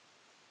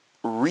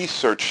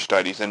research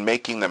studies and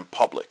making them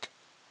public,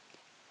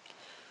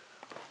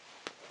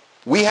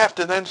 we have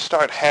to then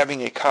start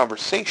having a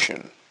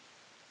conversation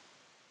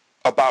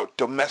about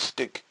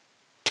domestic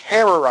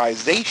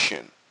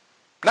terrorization,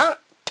 not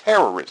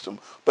terrorism,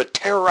 but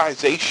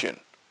terrorization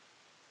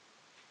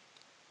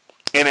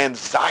and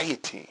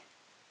anxiety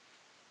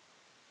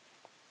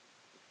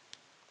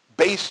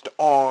based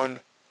on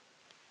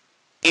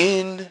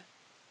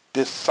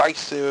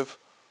indecisive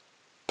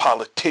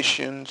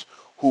politicians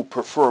who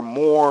prefer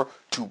more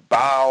to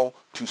bow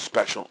to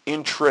special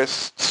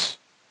interests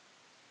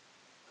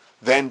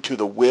than to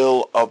the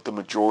will of the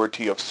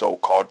majority of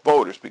so-called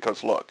voters.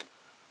 Because look,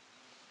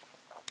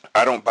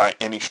 I don't by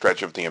any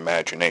stretch of the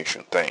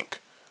imagination think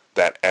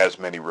that as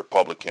many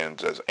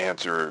Republicans as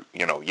answer,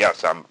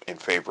 yes, I'm in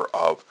favor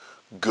of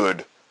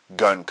good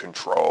gun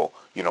control,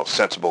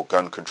 sensible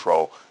gun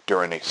control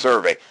during a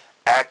survey,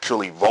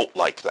 actually vote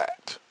like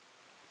that.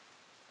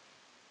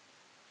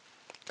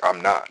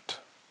 I'm not.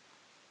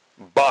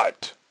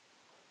 But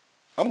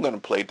I'm going to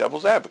play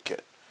devil's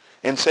advocate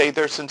and say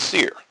they're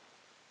sincere.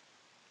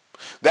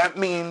 That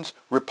means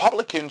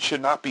Republicans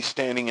should not be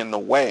standing in the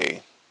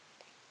way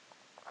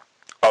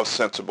of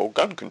sensible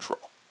gun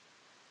control.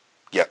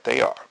 Yet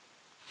they are.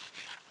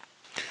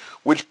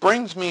 Which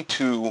brings me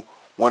to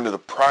one of the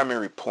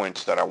primary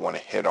points that I want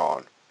to hit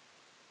on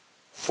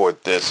for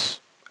this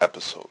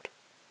episode.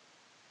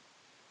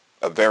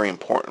 A very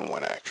important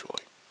one,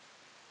 actually.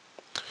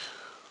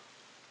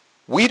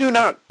 We do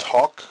not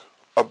talk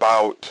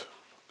about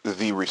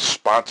the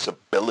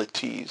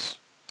responsibilities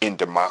in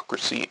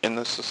democracy in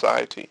this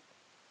society.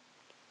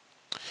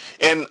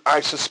 And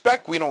I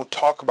suspect we don't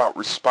talk about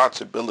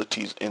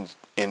responsibilities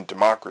in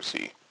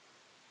democracy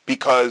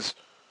because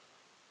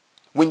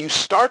when you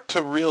start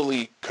to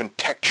really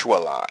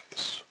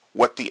contextualize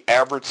what the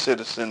average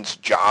citizen's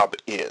job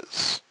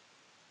is,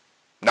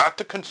 not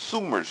the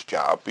consumer's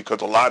job,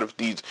 because a lot of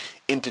these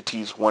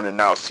entities want to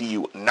now see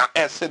you not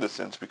as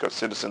citizens, because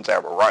citizens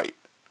have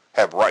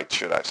rights,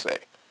 should I say,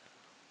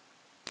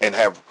 and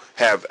have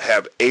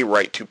a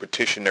right to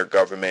petition their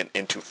government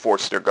and to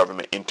force their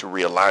government into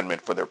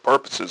realignment for their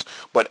purposes,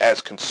 but as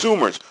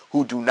consumers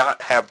who do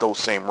not have those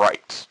same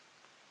rights.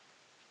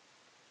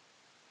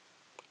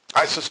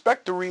 I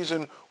suspect the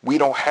reason we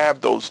don't have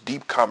those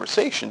deep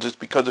conversations is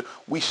because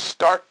we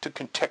start to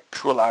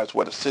contextualize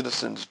what a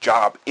citizen's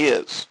job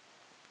is.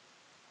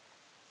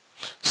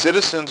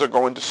 Citizens are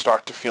going to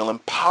start to feel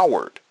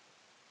empowered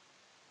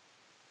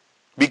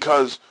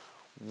because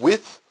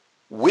with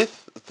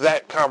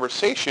that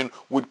conversation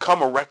would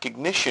come a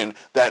recognition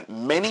that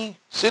many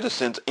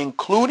citizens,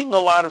 including a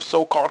lot of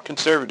so-called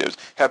conservatives,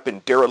 have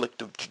been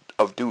derelict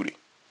of duty.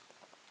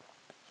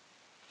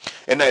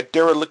 And that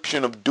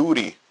dereliction of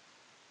duty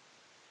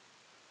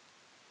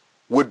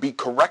would be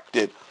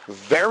corrected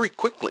very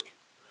quickly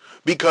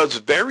because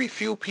very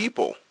few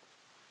people,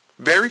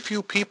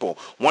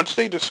 once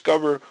they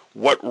discover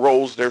what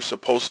roles they're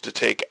supposed to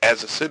take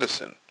as a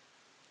citizen,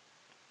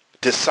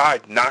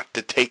 decide not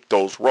to take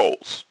those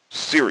roles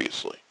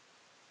seriously.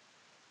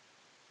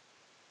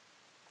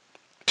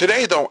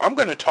 Today, though, I'm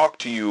going to talk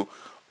to you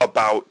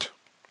about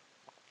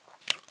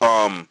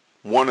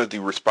one of the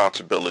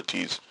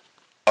responsibilities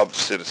of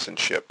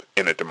citizenship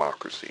in a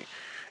democracy.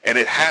 And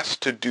it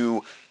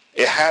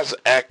has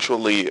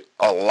actually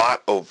a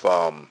lot of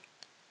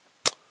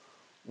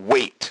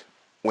weight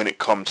when it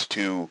comes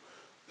to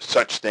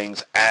such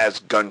things as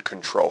gun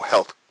control,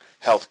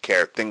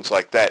 healthcare, things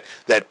like that,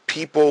 that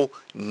people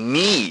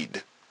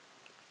need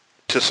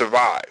to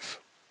survive.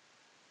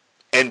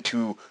 And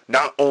to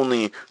not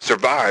only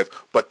survive,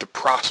 but to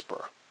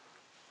prosper.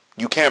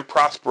 You can't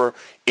prosper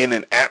in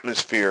an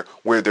atmosphere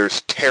where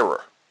there's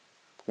terror,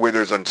 where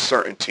there's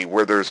uncertainty,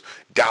 where there's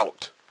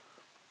doubt,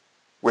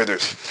 where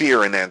there's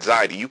fear and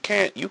anxiety. You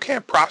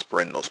can't prosper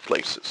in those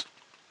places.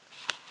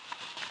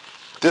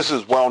 This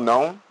is well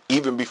known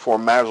even before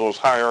Maslow's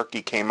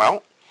hierarchy came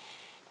out.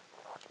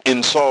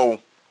 And so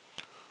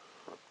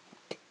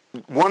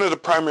one of the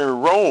primary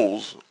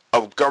roles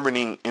of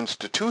governing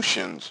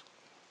institutions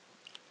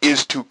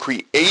is to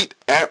create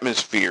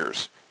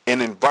atmospheres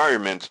and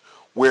environments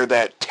where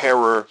that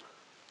terror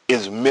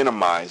is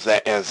minimized,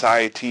 that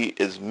anxiety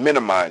is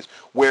minimized,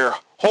 where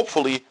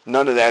hopefully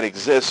none of that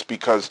exists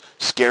because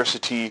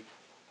scarcity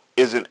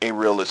isn't a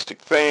realistic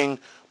thing,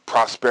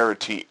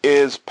 prosperity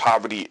is,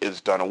 poverty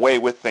is done away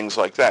with, things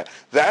like that.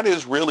 That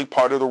is really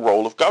part of the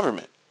role of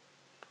government.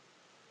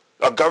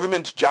 A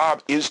government's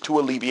job is to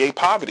alleviate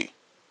poverty.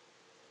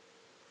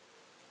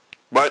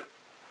 But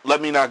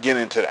let me not get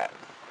into that.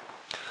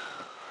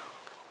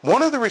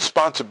 One of the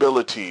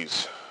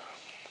responsibilities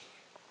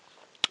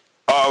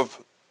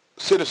of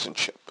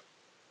citizenship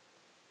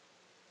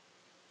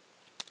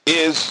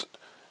is,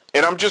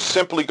 and I'm just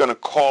simply going to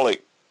call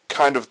it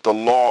kind of the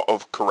law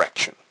of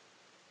correction.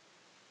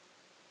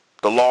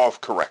 The law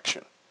of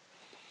correction.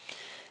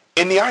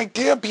 And the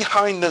idea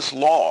behind this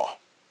law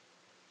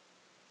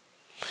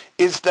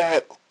is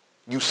that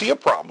you see a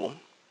problem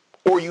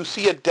or you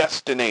see a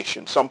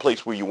destination,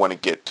 someplace where you want to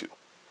get to.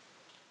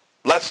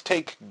 Let's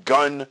take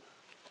gun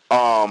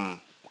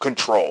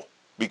control,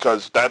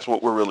 because that's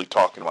what we're really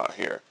talking about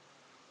here.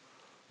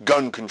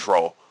 Gun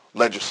control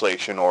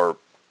legislation or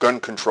gun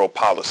control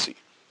policy.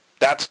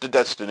 That's the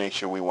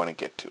destination we want to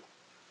get to.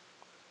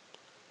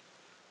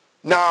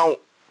 Now,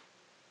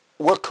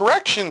 what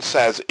correction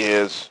says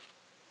is,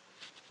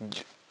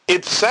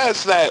 it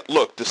says that,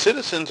 look, the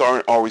citizens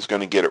aren't always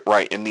going to get it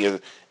right,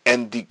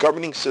 and the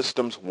governing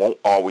systems won't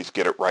always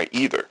get it right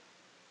either.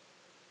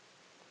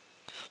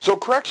 So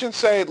corrections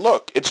say,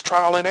 look, it's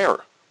trial and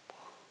error.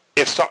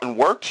 If something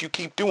works, you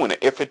keep doing it.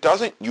 If it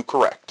doesn't, you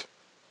correct.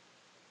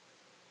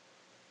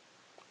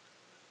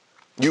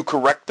 You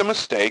correct the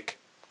mistake,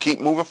 keep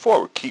moving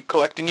forward, keep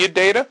collecting your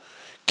data,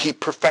 keep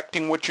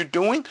perfecting what you're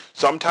doing.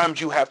 Sometimes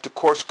you have to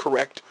course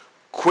correct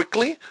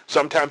quickly.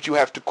 Sometimes you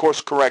have to course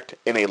correct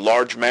in a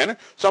large manner.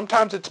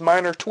 Sometimes it's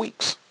minor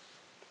tweaks.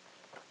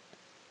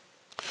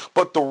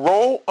 But the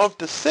role of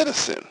the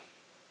citizen,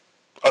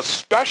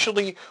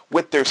 especially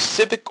with their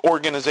civic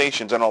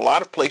organizations, and a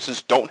lot of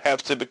places don't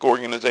have civic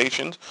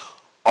organizations.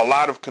 A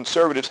lot of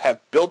conservatives have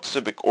built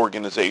civic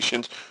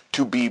organizations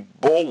to be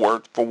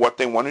bulwark for what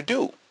they want to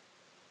do.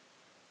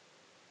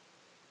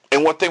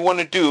 And what they want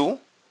to do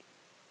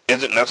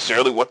isn't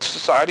necessarily what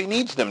society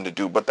needs them to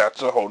do, but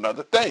that's a whole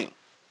nother thing.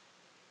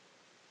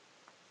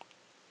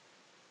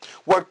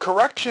 What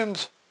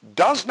corrections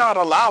does not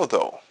allow,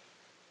 though,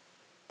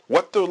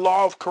 what the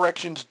law of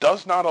corrections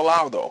does not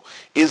allow, though,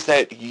 is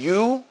that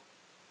you,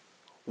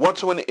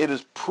 once when it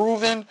is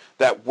proven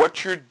that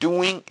what you're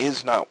doing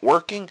is not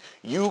working,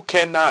 you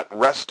cannot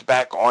rest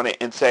back on it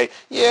and say,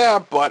 yeah,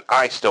 but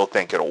I still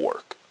think it'll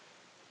work.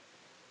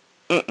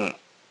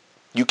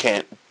 You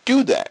can't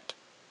do that.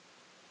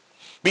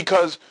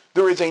 Because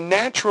there is a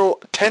natural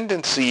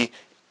tendency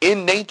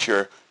in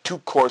nature to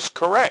course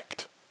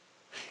correct,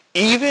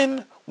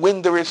 even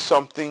when there is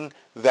something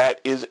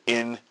that is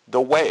in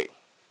the way.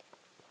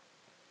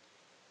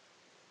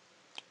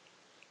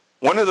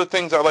 One of the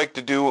things I like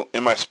to do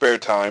in my spare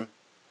time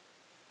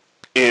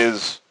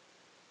is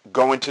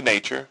go into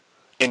nature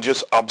and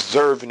just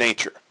observe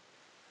nature.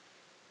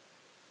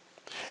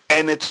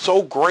 And it's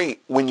so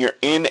great when you're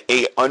in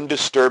a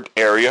undisturbed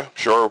area.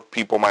 Sure,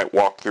 people might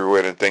walk through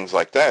it and things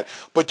like that,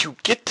 but you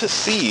get to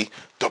see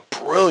the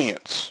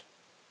brilliance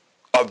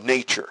of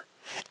nature,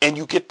 and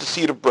you get to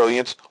see the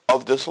brilliance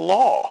of this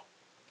law.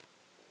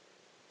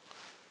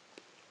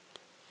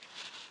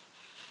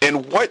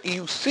 And what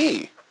you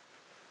see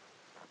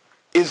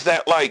is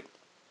that, like,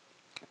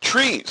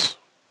 trees,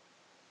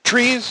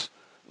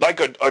 like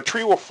a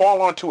tree will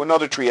fall onto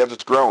another tree as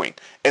it's growing,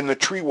 and the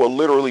tree will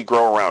literally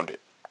grow around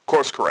it.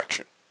 Course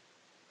correction.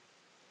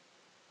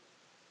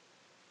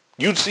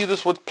 You'd see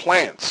this with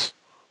plants.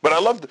 But I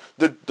love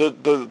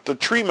the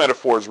tree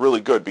metaphor is really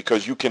good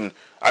because you can,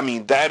 I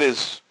mean, that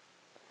is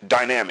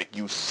dynamic.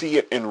 You see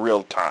it in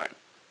real time.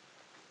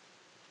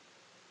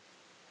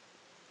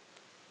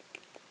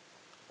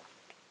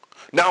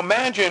 Now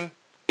imagine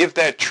if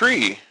that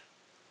tree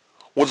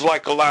was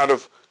like a lot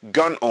of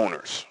gun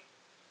owners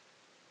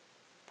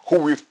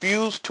who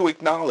refuse to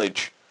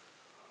acknowledge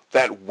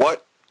that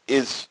what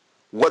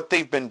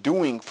they've been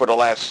doing for the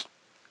last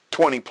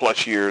 20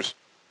 plus years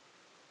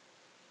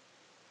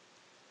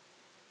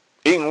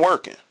ain't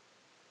working.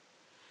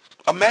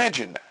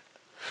 Imagine that.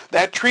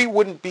 That tree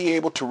wouldn't be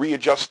able to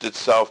readjust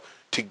itself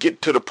to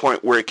get to the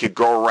point where it could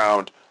go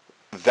around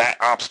that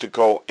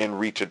obstacle and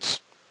reach its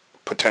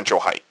potential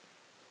height.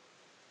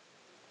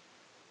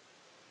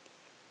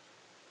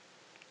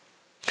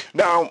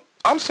 Now,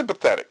 I'm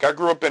sympathetic. I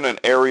grew up in an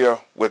area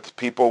with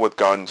people with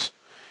guns.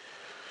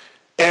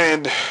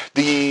 And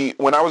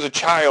when I was a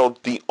child,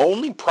 the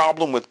only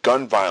problem with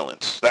gun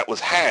violence that was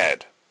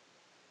had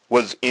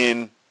was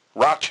in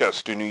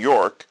Rochester, New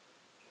York,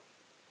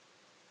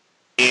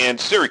 and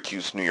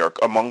Syracuse, New York,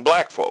 among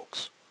black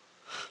folks.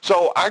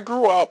 So I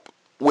grew up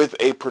with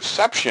a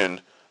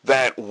perception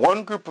that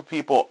one group of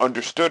people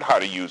understood how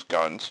to use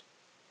guns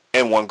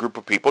and one group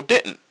of people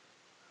didn't.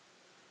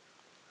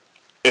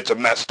 It's a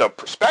messed up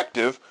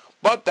perspective,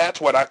 but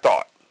that's what I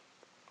thought.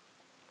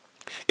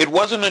 It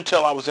wasn't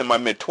until I was in my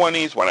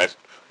mid-20s when I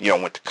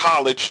went to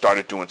college,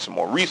 started doing some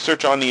more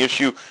research on the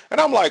issue,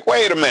 and I'm like,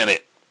 wait a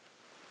minute.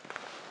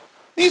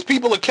 These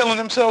people are killing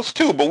themselves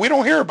too, but we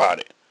don't hear about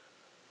it.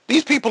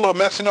 These people are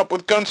messing up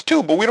with guns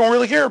too, but we don't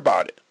really hear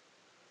about it.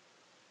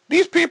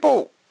 These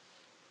people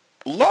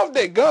love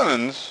their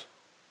guns,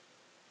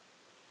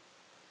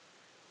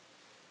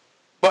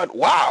 but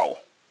wow,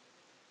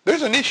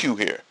 there's an issue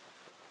here.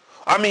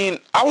 I mean,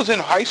 I was in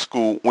high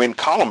school when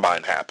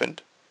Columbine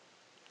happened.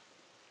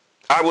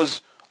 I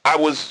was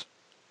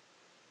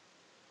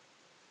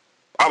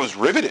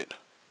riveted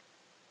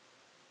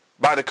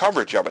by the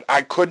coverage of it.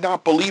 I could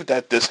not believe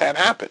that this had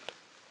happened.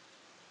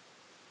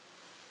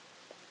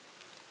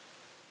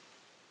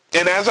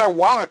 And as I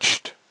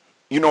watched,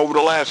 over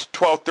the last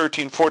 12,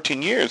 13,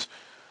 14 years,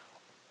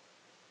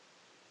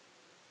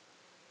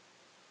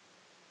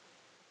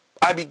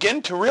 I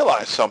began to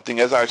realize something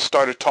as I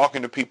started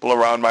talking to people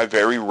around my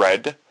very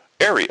red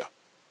area.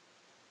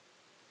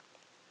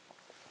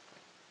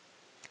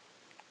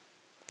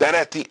 That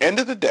at the end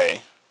of the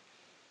day,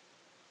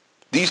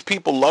 these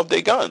people love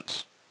their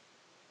guns.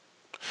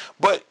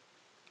 But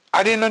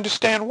I didn't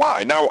understand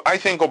why. Now, I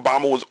think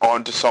Obama was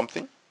onto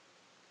something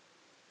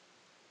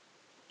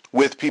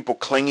with people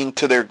clinging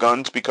to their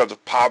guns because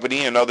of poverty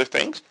and other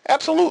things.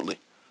 Absolutely.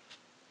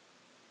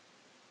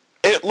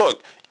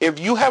 Look, if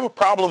you have a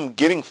problem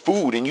getting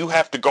food and you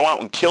have to go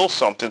out and kill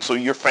something so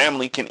your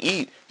family can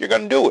eat, you're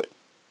going to do it.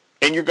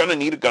 And you're going to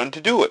need a gun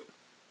to do it.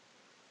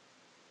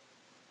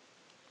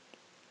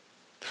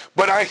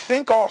 But I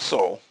think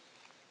also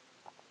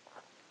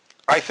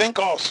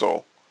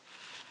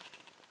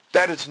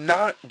that it's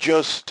not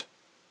just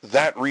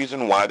that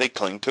reason why they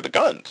cling to the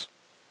guns.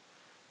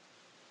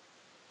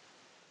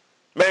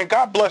 Man,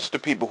 God bless the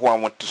people who I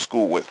went to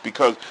school with,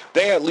 because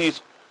they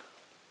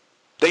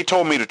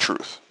told me the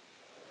truth.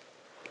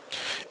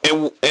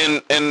 And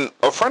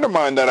a friend of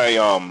mine that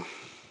I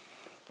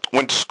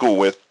went to school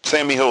with,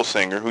 Sammy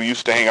Hillsinger, who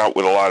used to hang out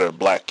with a lot of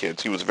black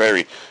kids. He was a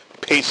very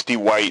pasty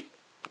white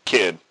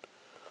kid.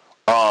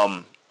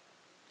 Him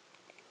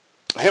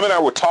and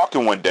I were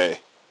talking one day,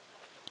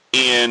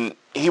 and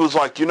he was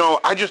like,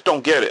 I just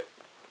don't get it.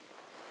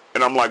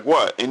 And I'm like,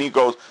 what? And he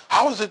goes,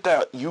 how is it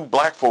that you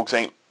black folks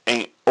ain't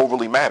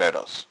overly mad at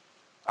us?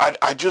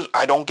 I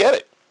don't get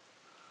it.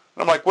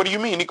 And I'm like, what do you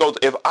mean? He goes,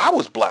 if I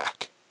was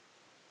black,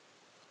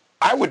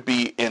 I would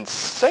be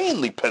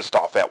insanely pissed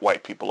off at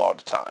white people all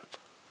the time.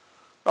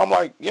 I'm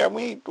like, yeah,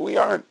 we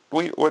aren't,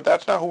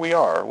 that's not who we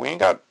are. We ain't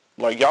got,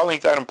 y'all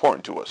ain't that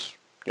important to us.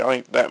 Y'all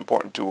ain't that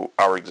important to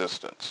our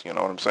existence. You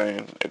know what I'm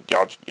saying?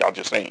 Y'all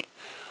just ain't.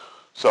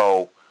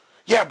 So,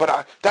 yeah,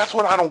 but that's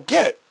what I don't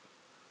get.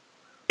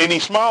 And he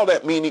smiled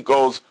at me and he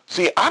goes,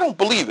 see, I don't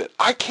believe it.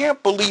 I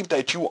can't believe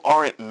that you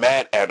aren't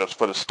mad at us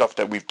for the stuff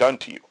that we've done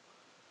to you.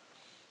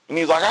 And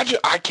he's like,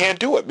 I can't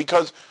do it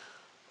because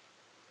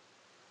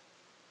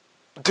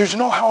there's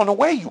no how in the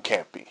way you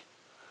can't be.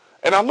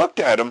 And I looked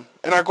at him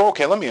and I go,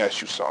 okay, let me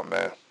ask you something,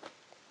 man.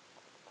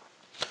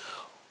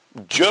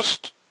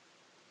 Just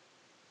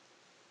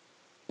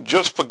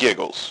for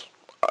giggles,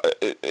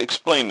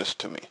 explain this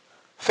to me.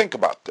 Think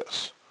about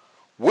this.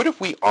 What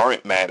if we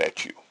aren't mad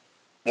at you?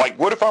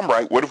 What if I'm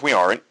right? What if we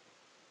aren't?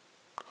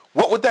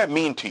 What would that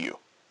mean to you?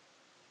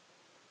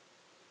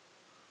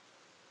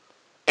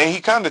 And he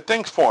kind of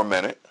thinks for a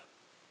minute.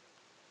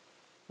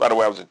 By the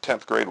way, I was in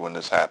 10th grade when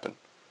this happened.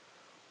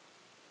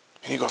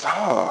 And he goes,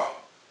 I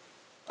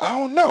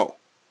don't know.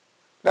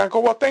 And I go,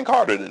 well, think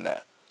harder than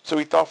that. So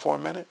he thought for a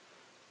minute.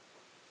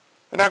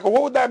 And I go,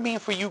 what would that mean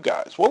for you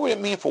guys? What would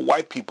it mean for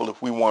white people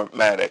if we weren't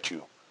mad at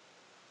you?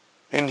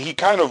 And he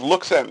kind of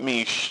looks at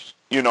me,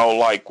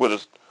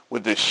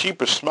 with this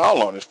sheepish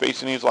smile on his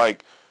face, and he's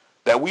like,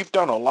 that we've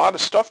done a lot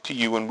of stuff to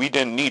you and we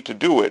didn't need to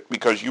do it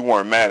because you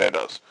weren't mad at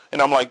us.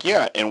 And I'm like,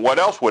 yeah, and what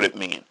else would it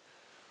mean?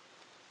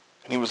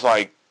 And he was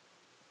like,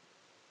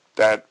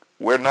 that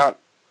we're not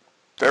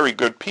very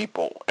good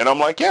people. And I'm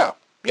like, yeah,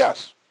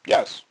 yes.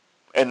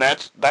 And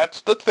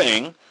that's the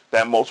thing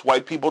that most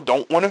white people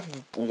don't want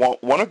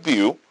to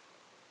view.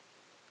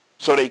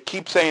 So they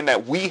keep saying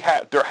that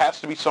there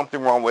has to be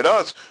something wrong with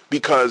us,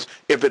 because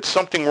if it's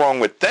something wrong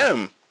with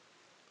them,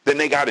 then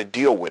they got to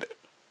deal with it.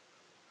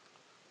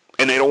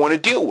 And they don't want to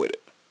deal with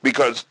it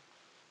because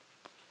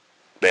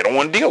they don't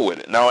want to deal with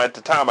it. Now, at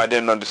the time, I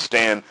didn't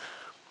understand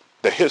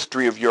the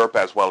history of Europe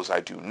as well as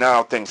I do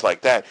now, things like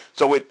that.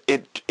 So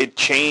it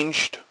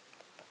changed.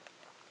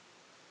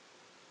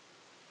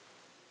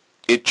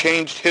 It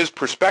changed his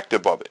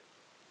perspective of it.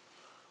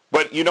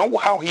 But you know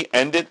how he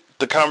ended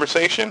the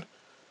conversation?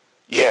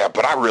 Yeah,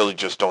 but I really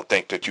just don't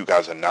think that you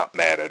guys are not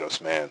mad at us,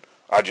 man.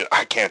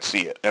 I can't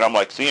see it. And I'm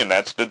like, see, and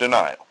that's the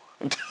denial.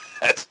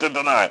 That's the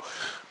denial.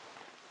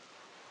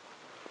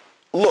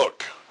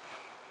 Look,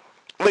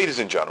 ladies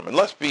and gentlemen,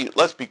 let's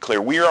be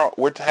clear.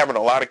 We're having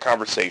a lot of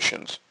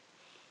conversations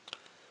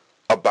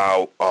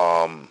about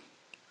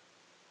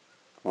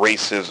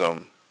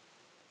racism,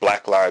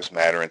 Black Lives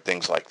Matter, and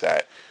things like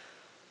that.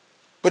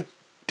 But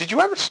did you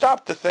ever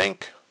stop to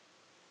think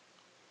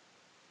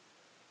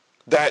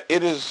that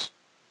it is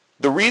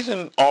the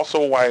reason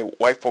also why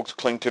white folks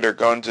cling to their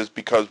guns is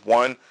because,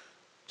 one,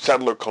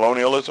 settler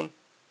colonialism.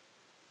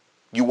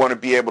 You want to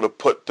be able to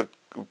put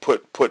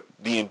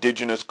the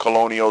indigenous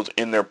colonials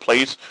in their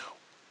place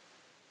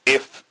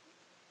if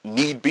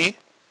need be.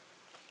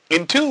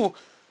 And two,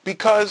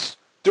 because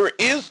there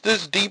is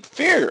this deep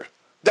fear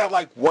that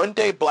like one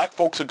day black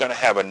folks are going to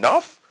have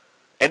enough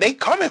and they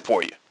coming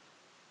for you.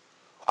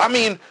 I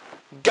mean,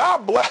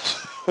 God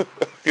bless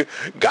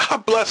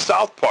God bless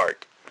South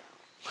Park.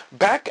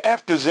 Back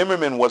after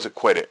Zimmerman was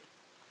acquitted,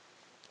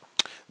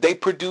 they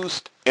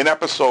produced an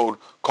episode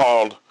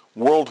called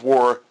World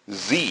War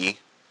Z,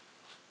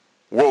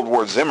 World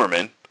War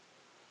Zimmerman,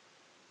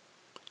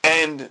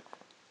 and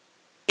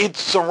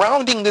it's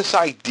surrounding this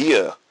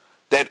idea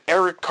that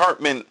Eric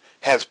Cartman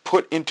has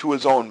put into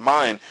his own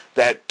mind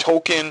that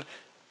Token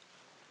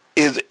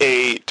is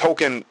a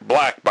Token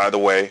Black, by the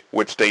way,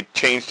 which they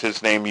changed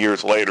his name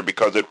years later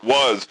because it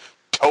was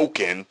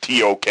Token,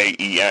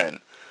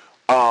 Token.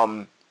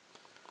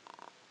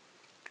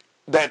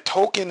 That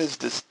Token is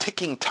this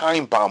ticking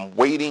time bomb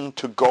waiting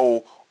to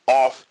go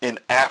off and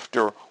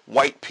after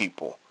white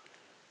people.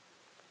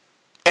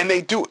 And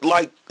they do,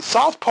 like,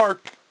 South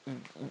Park,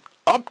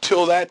 up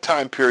till that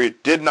time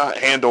period, did not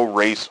handle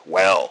race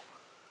well.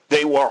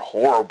 They were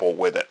horrible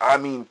with it. I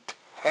mean,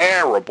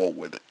 terrible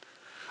with it.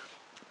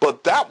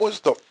 But that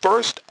was the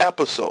first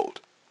episode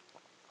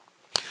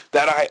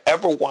that I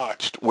ever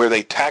watched where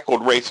they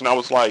tackled race, and I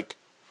was like,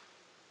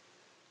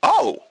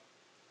 oh,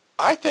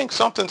 I think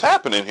something's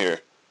happening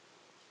here.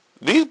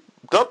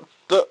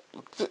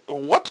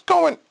 What's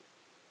going...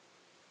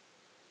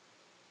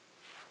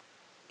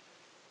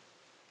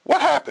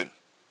 What happened?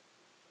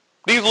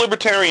 These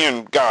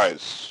libertarian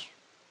guys.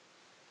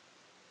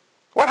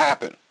 What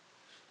happened?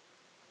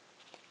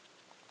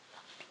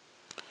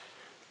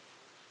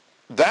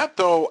 That,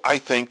 though, I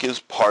think is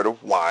part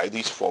of why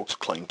these folks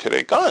cling to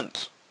their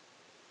guns.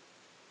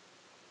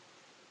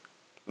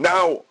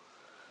 Now,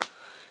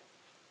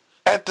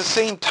 at the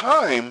same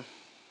time,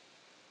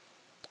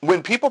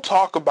 when people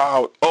talk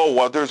about, oh,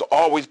 well, there's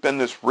always been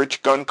this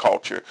rich gun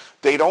culture,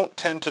 they don't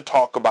tend to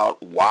talk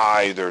about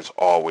why there's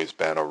always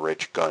been a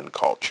rich gun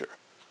culture.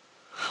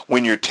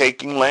 When you're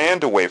taking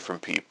land away from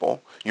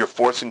people, you're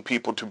forcing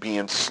people to be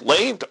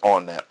enslaved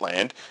on that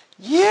land,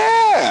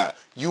 yeah,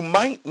 you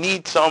might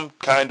need some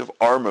kind of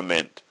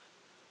armament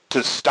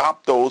to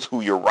stop those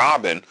who you're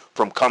robbing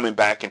from coming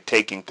back and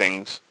taking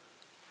things.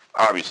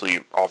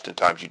 Obviously,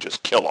 oftentimes you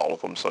just kill all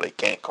of them so they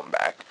can't come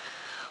back.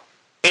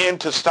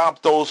 And to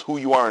stop those who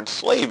you are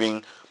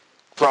enslaving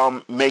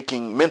from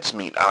making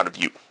mincemeat out of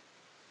you.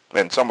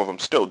 And some of them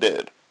still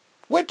did.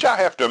 Which I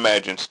have to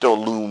imagine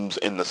still looms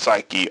in the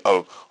psyche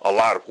of a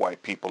lot of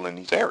white people in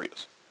these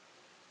areas.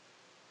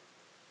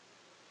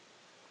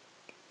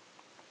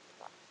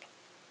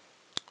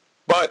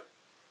 But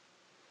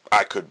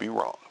I could be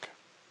wrong.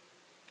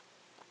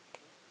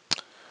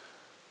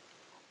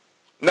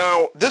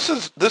 Now, this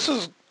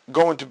is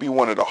going to be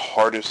one of the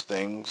hardest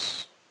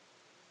things,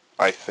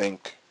 I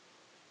think,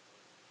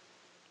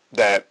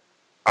 that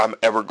I'm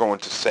ever going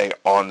to say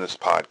on this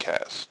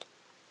podcast.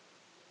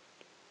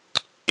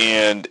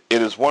 And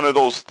it is one of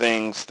those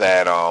things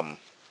that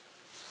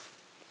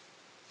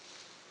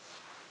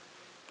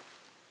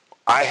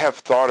I have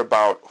thought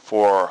about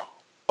for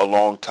a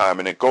long time,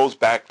 and it goes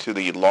back to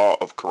the law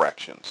of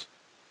corrections.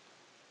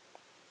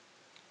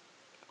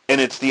 And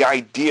it's the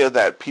idea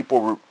that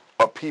people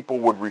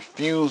would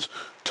refuse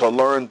to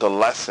learn the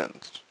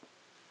lessons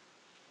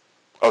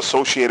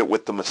associated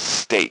with the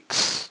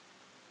mistakes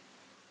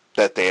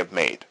that they have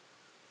made.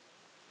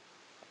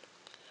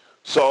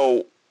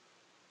 So,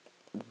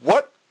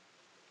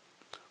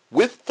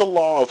 with the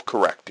law of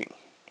correcting,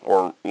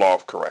 or law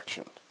of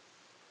correction,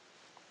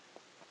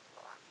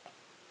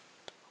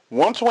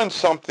 once when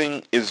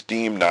something is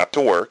deemed not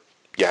to work,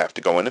 you have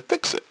to go in and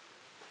fix it.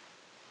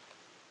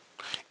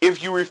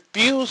 If you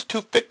refuse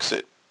to fix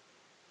it,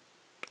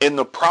 and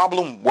the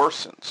problem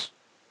worsens,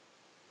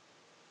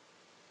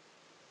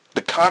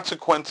 the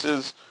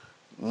consequences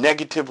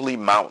negatively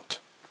mount.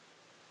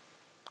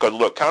 Because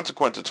look,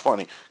 consequence, it's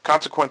funny.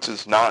 Consequence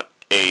is not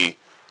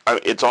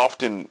it's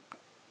often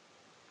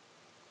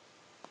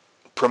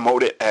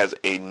promoted as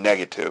a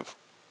negative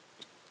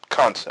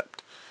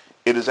concept.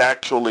 It is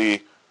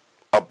actually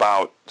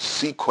about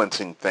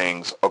sequencing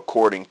things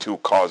according to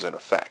cause and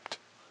effect.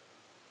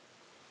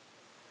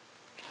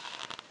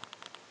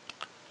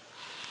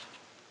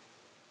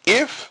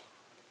 If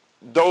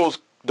those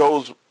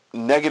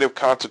negative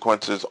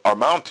consequences are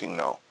mounting,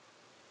 though,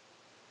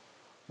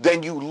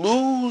 then you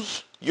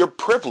lose your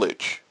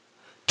privilege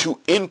to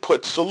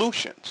input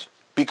solutions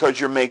because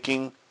you're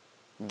making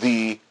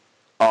the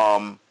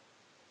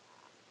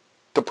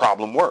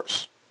problem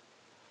worse.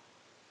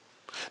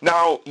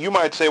 Now, you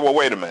might say, well,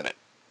 wait a minute.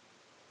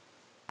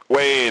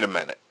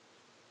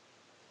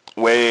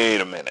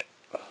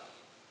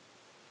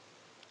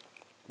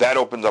 That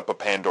opens up a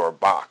Pandora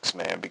box,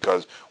 man,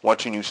 because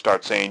once you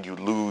start saying you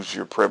lose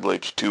your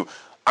privilege to,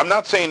 I'm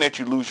not saying that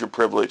you lose your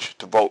privilege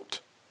to vote.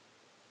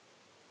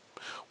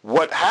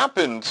 What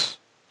happens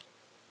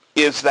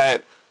is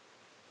that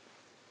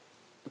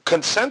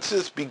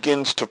consensus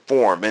begins to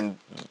form, and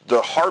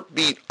the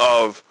heartbeat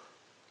of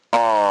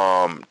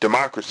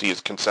democracy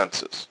is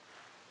consensus.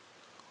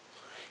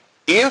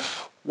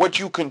 If what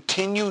you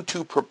continue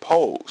to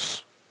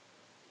propose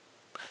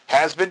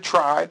has been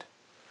tried,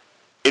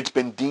 it's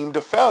been deemed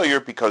a failure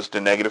because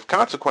the negative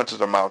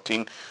consequences are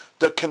mounting,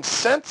 the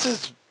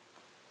consensus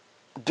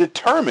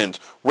determines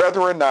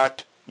whether or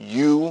not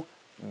you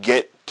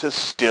get to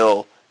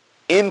still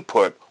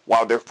input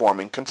while they're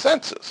forming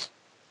consensus.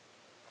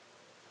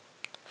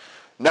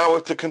 Now,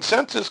 if the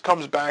consensus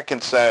comes back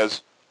and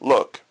says,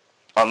 look,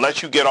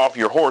 unless you get off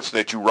your horse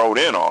that you rode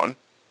in on,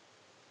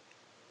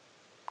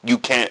 you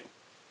can't,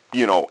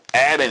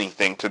 add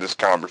anything to this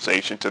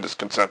conversation, to this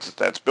consensus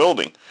that's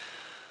building,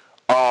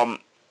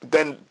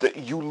 then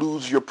you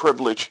lose your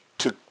privilege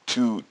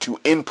to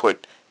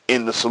input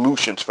in the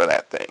solutions for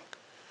that thing.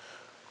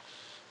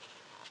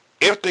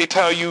 If they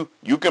tell you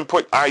you can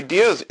put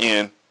ideas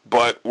in,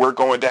 but we're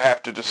going to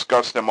have to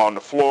discuss them on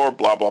the floor,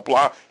 blah, blah,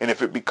 blah, and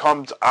if it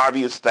becomes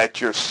obvious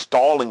that you're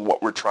stalling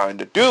what we're trying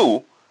to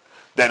do,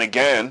 then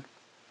again,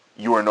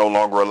 you are no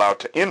longer allowed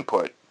to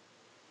input.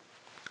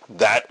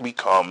 That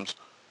becomes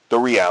the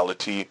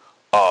reality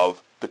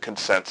of the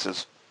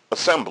consensus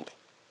assembly.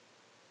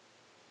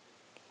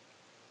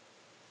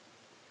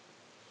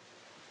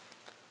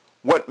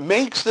 What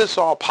makes this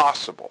all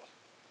possible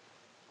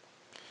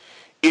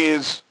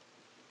is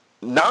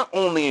not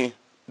only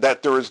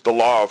that there is the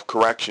law of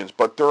corrections,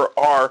 but there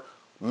are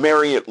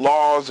myriad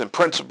laws and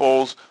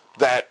principles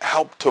that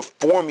help to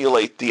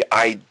formulate the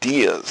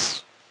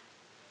ideas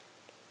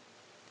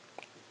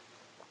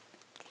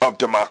of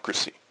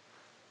democracy.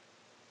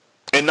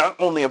 And not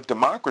only of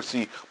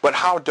democracy, but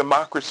how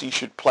democracy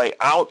should play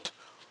out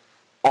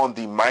on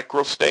the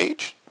micro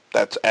stage,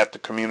 that's at the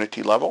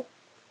community level,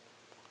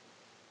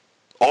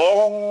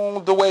 all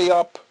the way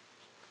up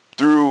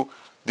through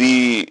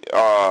the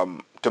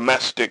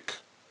domestic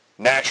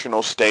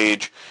national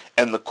stage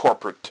and the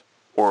corporate,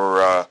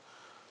 or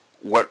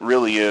what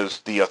really is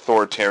the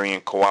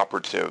authoritarian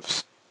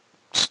cooperative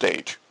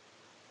stage.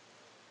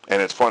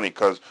 And it's funny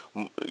because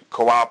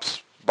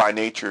co-ops by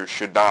nature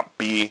should not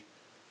be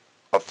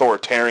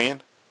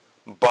authoritarian,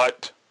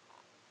 but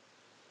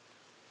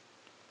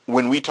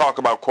when we talk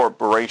about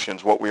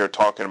corporations, what we are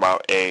talking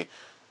about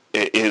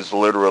is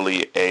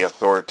literally a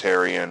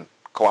authoritarian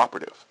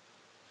cooperative.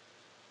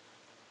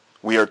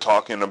 We are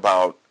talking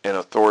about an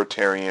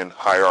authoritarian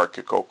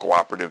hierarchical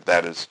cooperative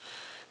that is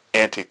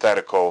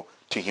antithetical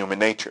to human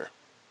nature.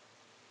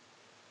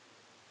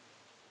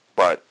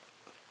 But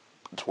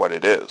it's what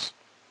it is.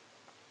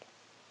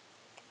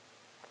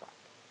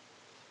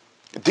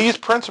 These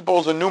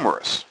principles are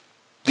numerous.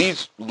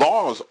 These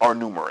laws are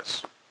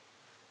numerous.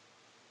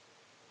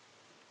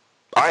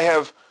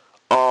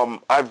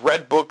 I've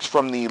read books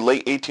from the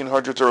late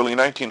 1800s, early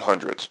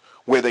 1900s,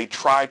 where they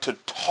try to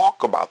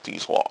talk about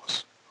these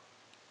laws.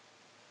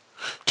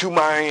 To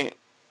my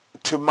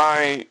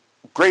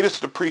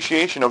greatest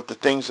appreciation of the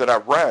things that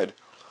I've read,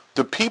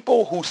 the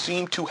people who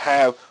seem to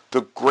have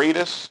the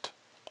greatest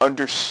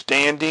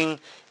understanding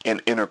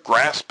and inner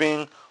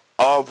grasping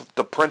of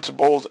the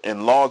principles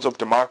and laws of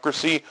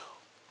democracy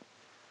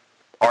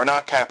are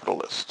not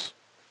capitalists.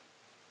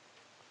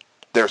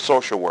 They're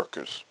social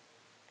workers,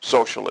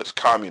 socialists,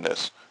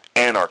 communists,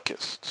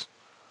 anarchists.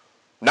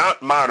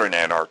 Not modern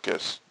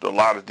anarchists. A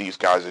lot of these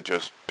guys are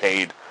just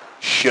paid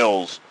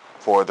shills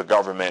for the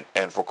government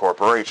and for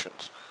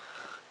corporations.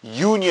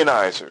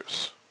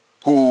 Unionizers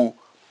who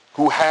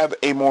have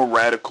a more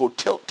radical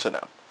tilt to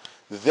them.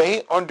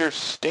 They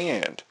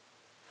understand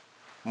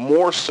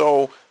more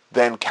so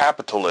than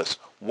capitalists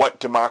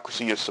what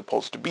democracy is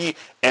supposed to be,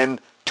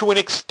 and to an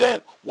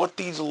extent what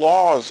these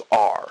laws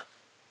are.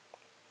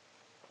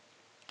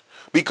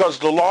 Because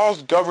the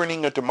laws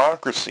governing a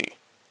democracy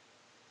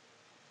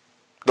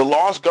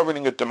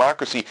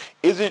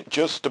isn't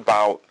just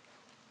about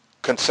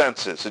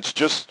consensus.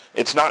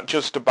 It's not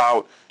just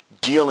about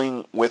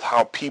dealing with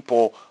how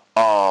people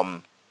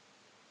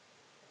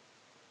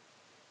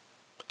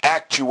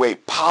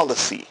actuate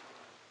policy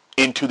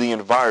into the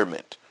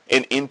environment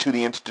and into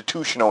the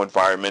institutional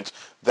environments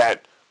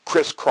that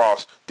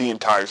crisscross the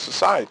entire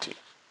society.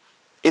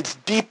 It's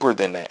deeper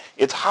than that.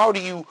 It's how do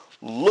you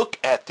look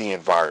at the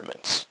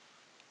environments?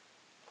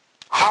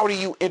 How do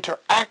you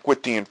interact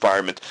with the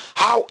environment?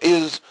 How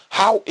is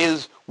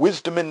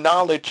wisdom and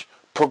knowledge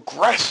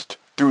progressed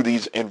through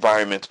these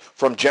environments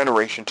from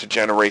generation to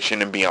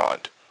generation and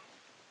beyond?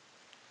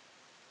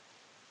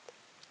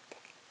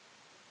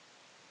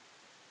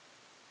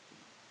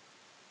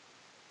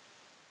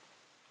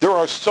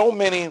 are so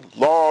many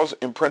laws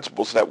and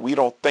principles that we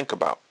don't think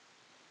about.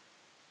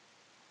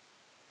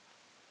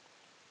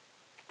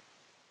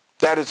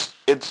 That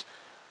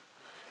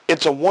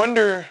it's a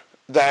wonder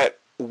that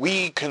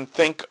we can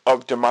think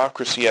of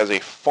democracy as a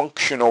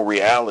functional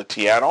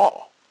reality at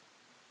all.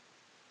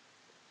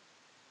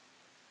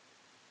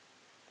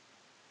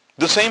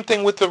 The same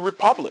thing with the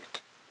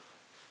republic.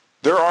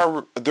 There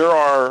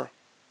are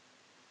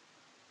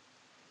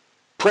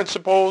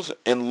principles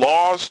and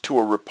laws to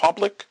a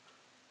republic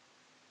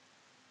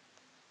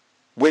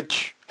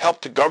which help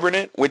to govern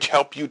it, which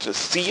help you to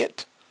see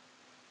it,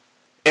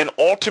 and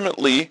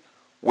ultimately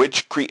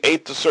which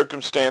create the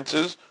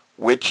circumstances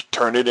which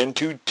turn it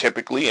into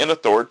typically an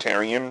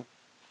authoritarian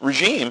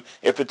regime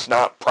if it's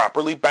not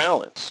properly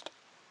balanced.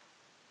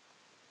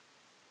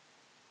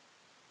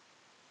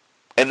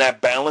 And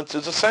that balance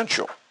is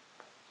essential.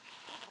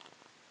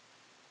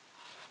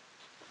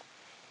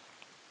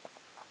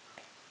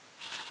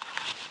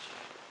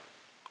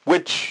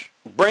 Which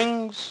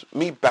brings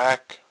me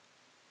back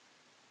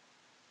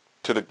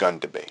to the gun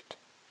debate.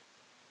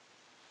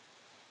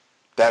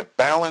 That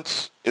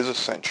balance is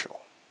essential.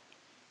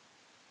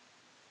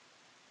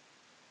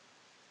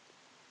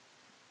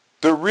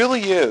 There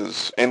really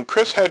is, and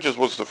Chris Hedges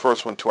was the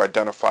first one to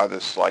identify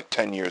this like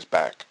 10 years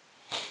back.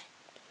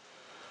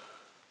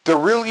 There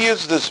really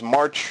is this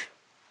march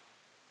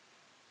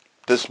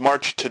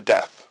to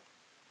death.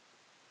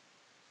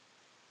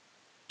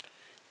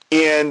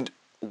 And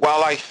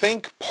while I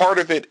think part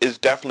of it is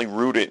definitely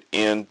rooted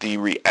in the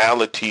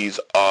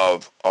realities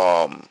of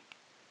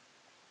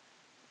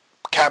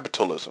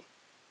capitalism,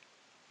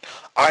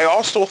 I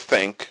also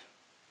think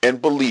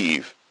and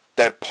believe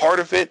that part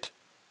of it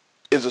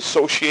is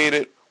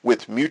associated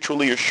with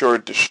mutually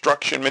assured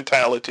destruction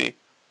mentality,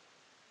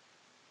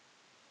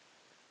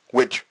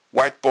 which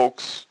white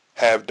folks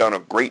have done a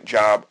great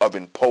job of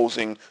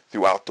imposing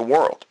throughout the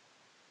world.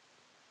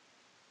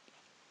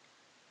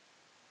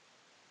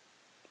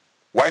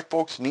 White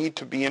folks need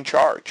to be in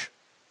charge.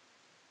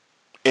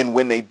 And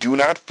when they do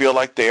not feel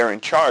like they are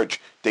in charge,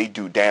 they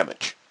do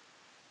damage.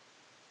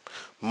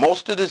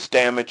 Most of this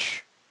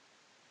damage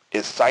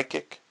is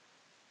psychic,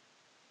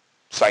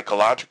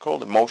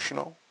 psychological,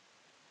 emotional,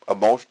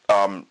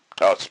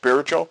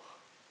 spiritual,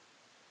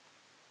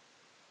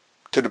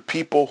 to the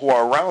people who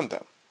are around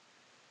them.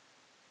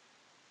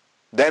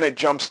 Then it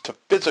jumps to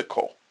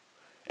physical,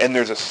 and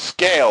there's a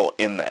scale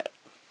in that.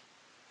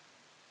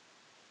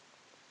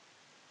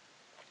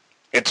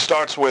 It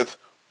starts with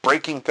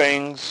breaking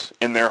things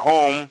in their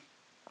home,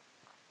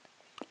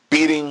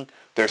 beating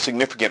their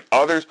significant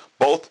others,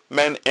 both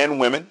men and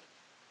women,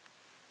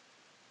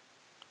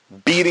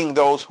 beating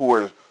those who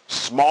are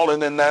smaller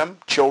than them,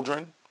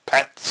 children,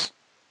 pets.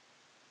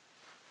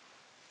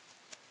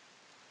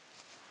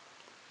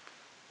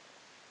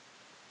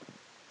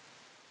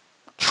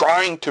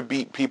 Trying to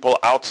beat people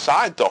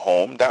outside the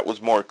home, that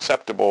was more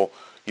acceptable,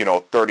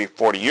 30,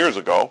 40 years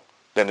ago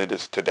than it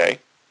is today.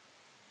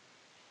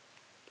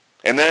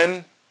 And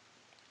then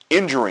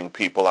injuring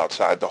people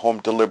outside the home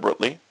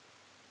deliberately.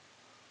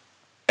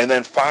 And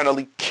then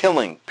finally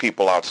killing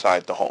people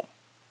outside the home.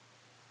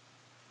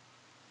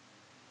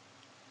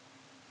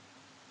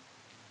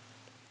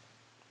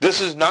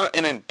 This is not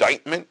an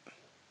indictment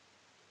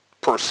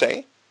per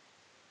se,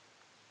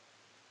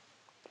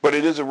 but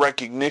it is a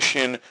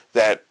recognition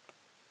that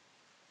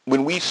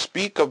when we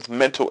speak of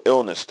mental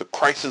illness, the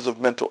crisis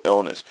of mental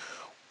illness,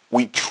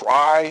 we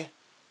try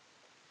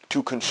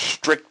to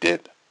constrict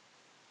it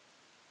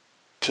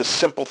to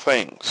simple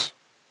things.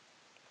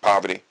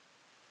 Poverty,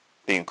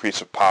 the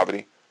increase of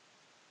poverty,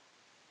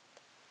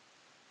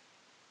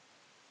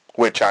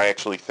 which I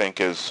actually think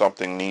is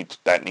something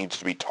that needs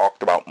to be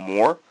talked about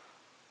more,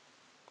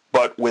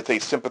 but with a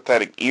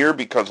sympathetic ear,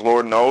 because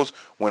Lord knows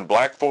when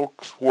black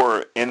folks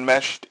were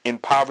enmeshed in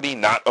poverty,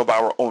 not of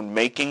our own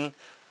making,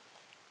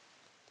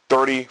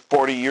 30,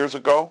 40 years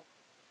ago,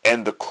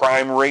 and the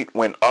crime rate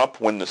went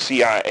up when the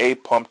CIA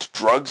pumped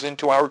drugs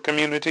into our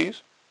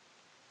communities,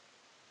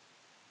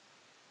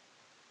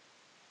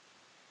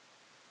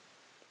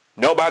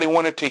 nobody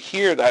wanted to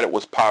hear that it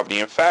was poverty.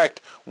 In fact,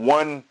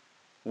 one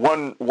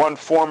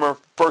former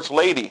first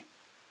lady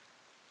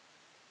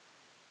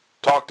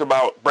talked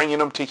about bringing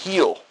them to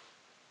heel.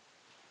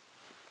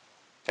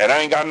 And I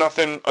ain't got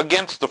nothing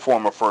against the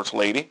former first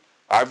lady.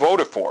 I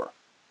voted for her.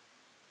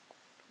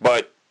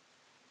 But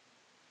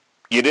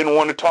you didn't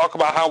want to talk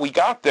about how we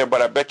got there,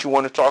 but I bet you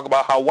want to talk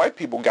about how white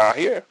people got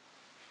here.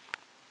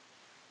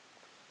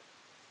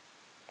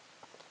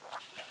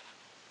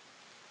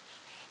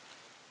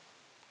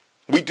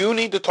 We do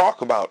need to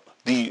talk about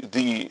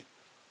the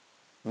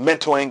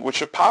mental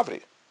anguish of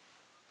poverty,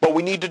 but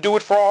we need to do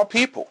it for all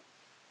people.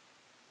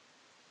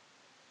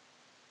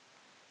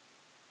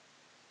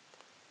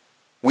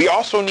 We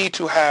also need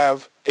to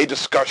have a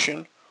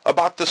discussion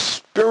about the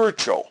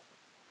spiritual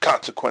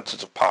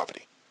consequences of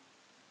poverty.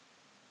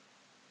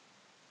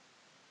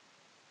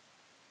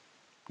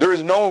 There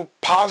is no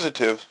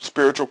positive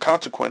spiritual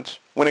consequence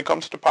when it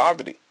comes to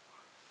poverty.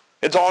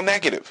 It's all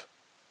negative.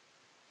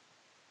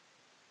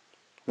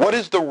 What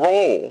is the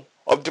role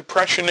of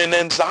depression and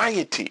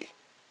anxiety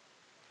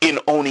in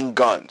owning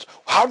guns.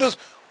 How does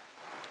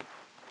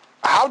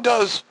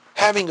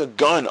having a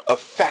gun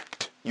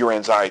affect your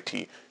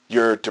anxiety,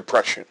 your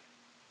depression?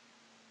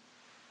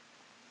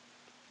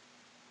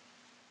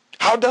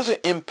 How does it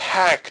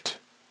impact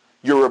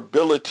your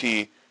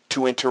ability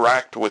to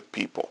interact with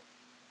people?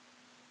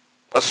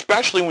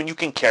 Especially when you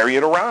can carry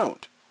it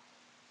around.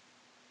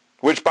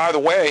 Which, by the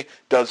way,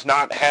 does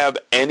not have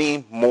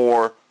any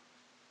more,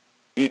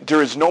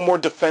 there is no more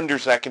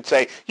defenders that can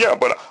say, yeah,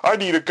 but I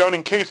need a gun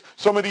in case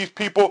some of these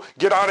people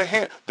get out of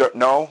hand.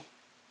 No.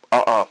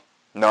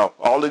 No.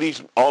 All of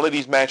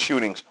these mass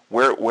shootings,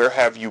 where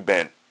have you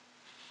been?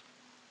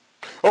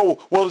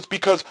 Oh, well, it's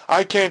because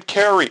I can't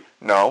carry.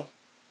 No.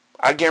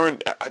 I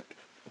guarantee.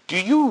 Do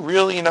you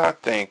really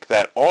not think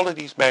that all of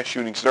these mass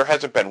shootings, there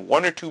hasn't been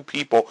one or two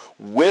people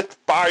with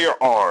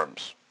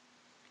firearms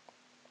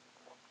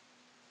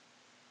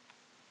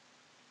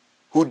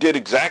who did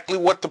exactly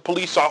what the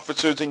police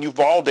officers in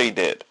Uvalde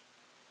did?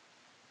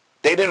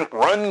 They didn't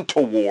run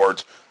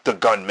towards the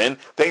gunmen.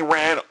 They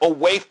ran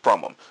away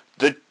from them.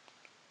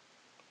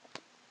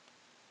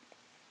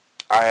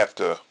 I have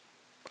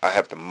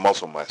to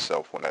muzzle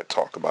myself when I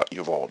talk about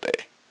Uvalde.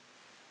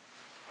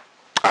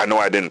 I know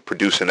I didn't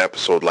produce an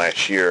episode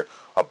last year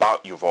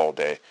about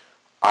Uvalde.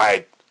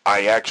 I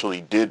actually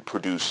did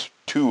produce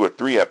 2 or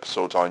 3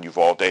 episodes on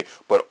Uvalde,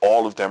 but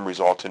all of them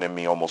resulted in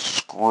me almost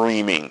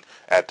screaming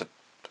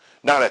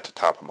not at the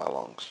top of my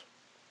lungs,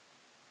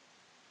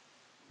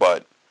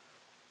 but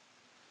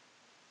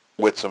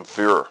with some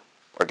fear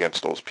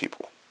against those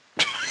people.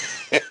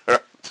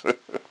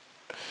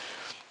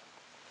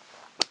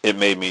 It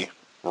made me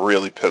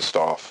really pissed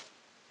off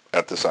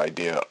at this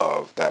idea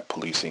of that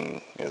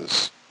policing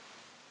is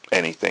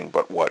anything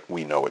but what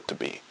we know it to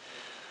be.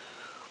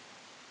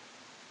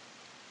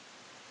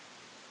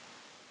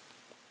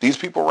 These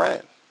people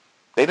ran.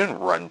 They didn't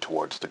run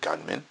towards the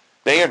gunmen.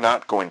 They are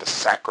not going to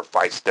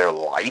sacrifice their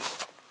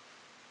life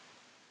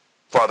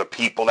for the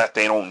people that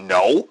they don't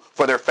know.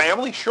 For their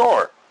family,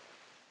 sure.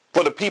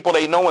 For the people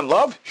they know and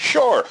love,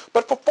 sure.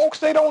 But for folks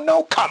they don't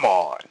know, come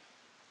on.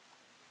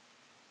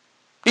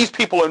 These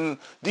people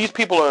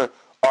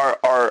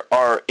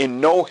are in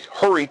no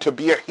hurry to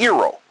be a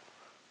hero,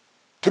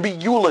 to be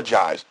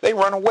eulogized. They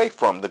run away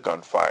from the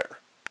gunfire.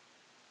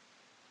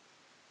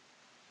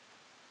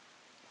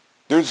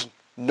 There's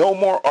no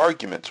more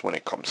arguments when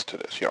it comes to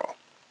this, y'all.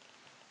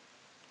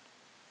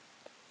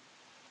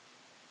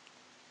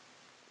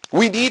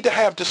 We need to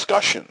have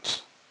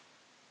discussions.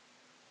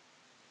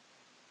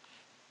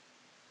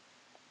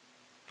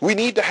 We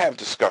need to have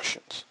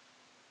discussions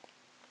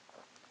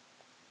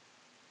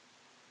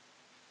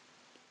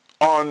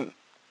on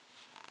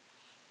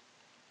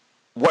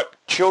what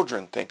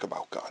children think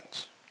about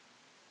guns.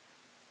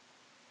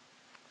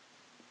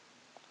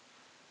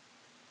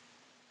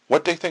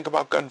 What they think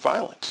about gun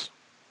violence.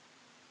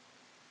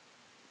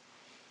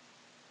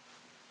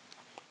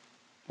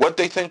 What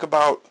they think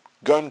about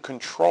gun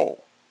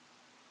control.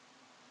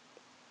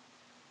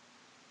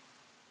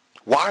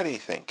 Why they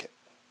think it.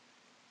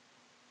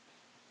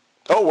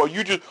 Oh, well,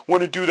 you just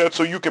want to do that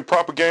so you can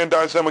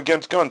propagandize them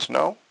against guns.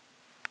 No.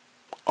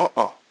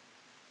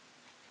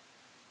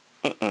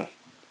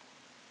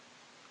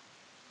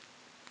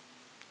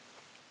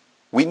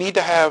 We need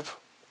to have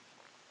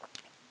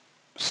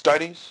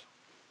studies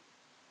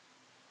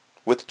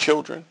with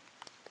children,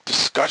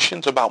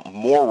 discussions about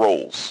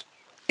morals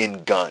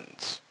in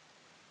guns.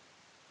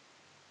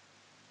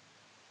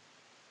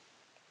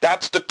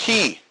 That's the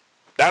key.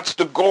 That's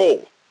the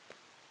goal.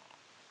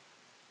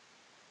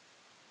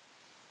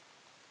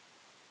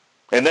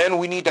 And then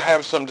we need to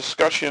have some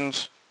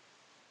discussions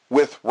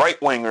with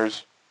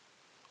right-wingers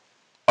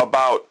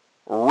about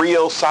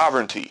real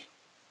sovereignty.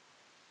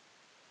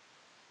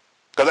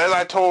 Because as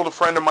I told a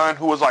friend of mine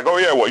who was like, oh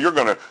yeah, well, you're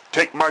going to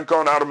take my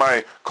gun out of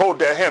my cold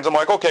dead hands. I'm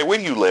like, okay, where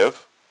do you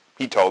live?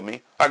 He told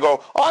me. I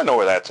go, oh, I know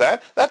where that's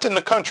at. That's in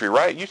the country,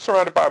 right? You're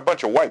surrounded by a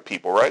bunch of white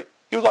people, right?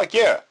 He was like,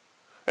 yeah.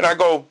 And I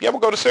go, you ever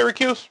go to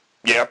Syracuse?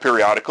 Yeah,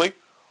 periodically.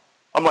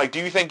 I'm like, do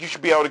you think you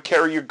should be able to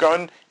carry your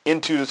gun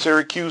into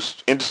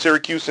Syracuse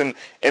and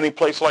any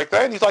place like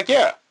that? And he's like,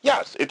 yeah,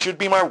 yes, it should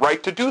be my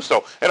right to do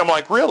so. And I'm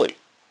like, really?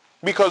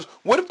 Because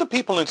what if the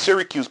people in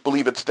Syracuse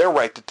believe it's their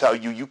right to tell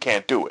you you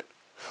can't do it?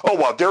 Oh,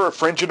 well, they're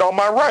infringing on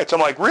my rights. I'm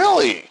like,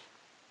 really?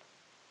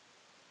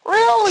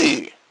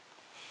 Really?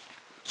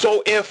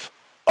 So if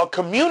a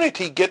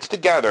community gets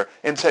together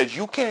and says,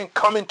 you can't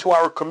come into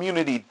our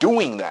community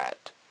doing that,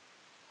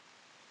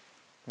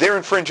 they're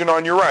infringing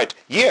on your rights.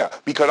 Yeah,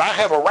 because I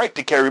have a right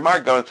to carry my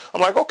gun. I'm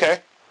like,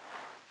 okay.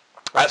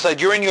 I said,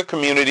 you're in your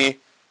community.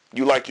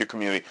 You like your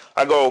community.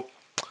 I go,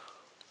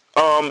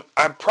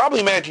 I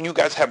probably imagine you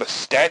guys have a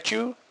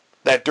statute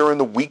that during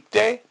the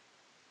weekday,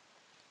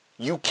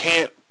 you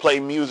can't play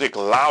music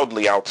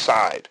loudly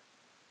outside.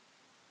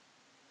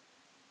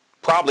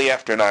 Probably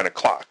after 9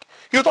 o'clock.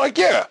 He was like,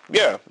 yeah,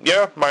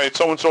 my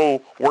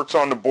so-and-so works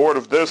on the board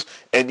of this,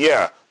 and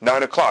yeah,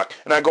 9 o'clock.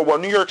 And I go, well,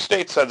 New York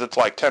State says it's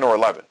like 10 or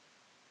 11.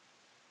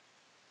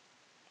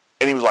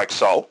 And he was like,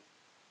 so?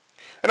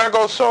 And I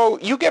go, so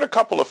you get a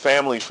couple of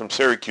families from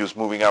Syracuse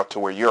moving out to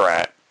where you're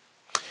at,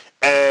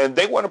 and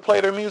they want to play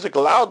their music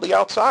loudly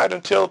outside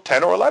until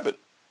 10 or 11.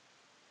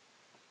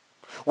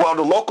 Well,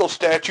 the local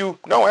statute,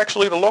 no,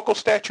 actually the local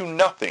statute,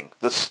 nothing.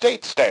 The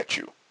state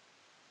statute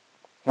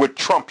would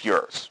trump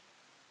yours.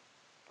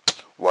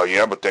 Well,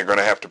 yeah, but they're going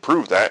to have to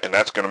prove that, and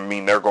that's going to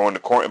mean they're going to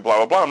court and blah,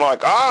 blah, blah. I'm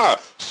like,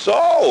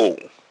 so,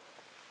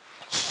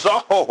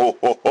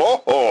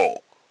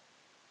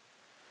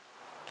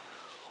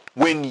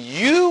 when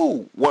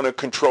you want to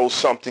control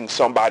something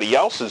somebody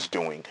else is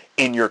doing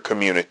in your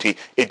community,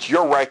 it's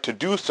your right to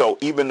do so,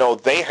 even though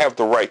they have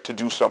the right to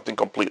do something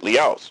completely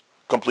else.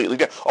 Completely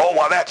different. Oh,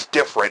 well, that's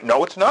different.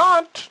 No, it's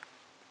not.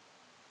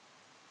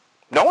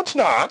 No, it's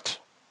not.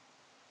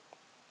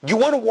 You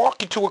want to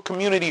walk into a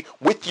community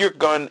with your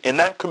gun and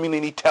that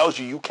community tells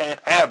you you can't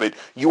have it,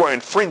 you are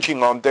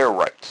infringing on their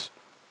rights.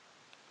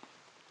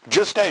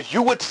 Just as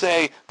you would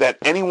say that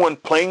anyone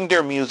playing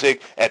their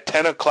music at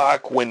 10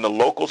 o'clock when the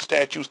local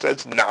statute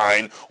says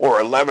 9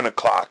 or 11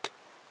 o'clock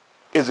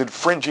is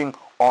infringing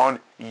on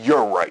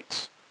your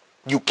rights.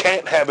 You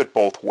can't have it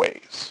both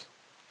ways.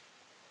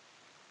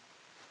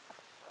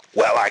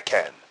 Well, I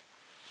can.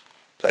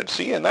 Said,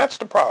 see, and that's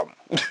the problem.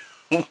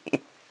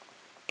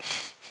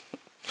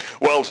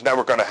 Well, it's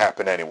never going to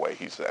happen anyway,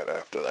 he said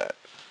after that.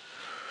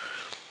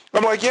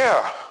 I'm like,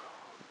 yeah,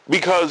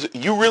 because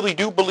you really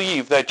do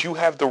believe that you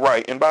have the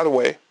right. And by the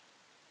way,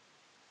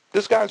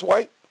 this guy's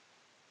white.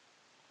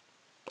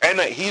 And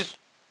he's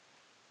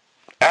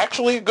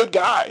actually a good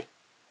guy.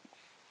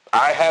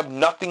 I have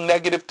nothing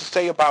negative to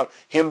say about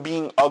him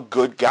being a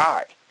good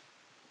guy.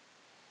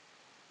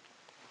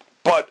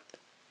 But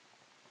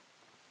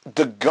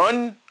the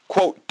gun,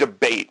 quote,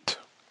 debate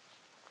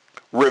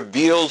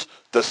reveals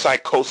the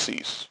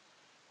psychoses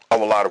of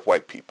a lot of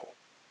white people.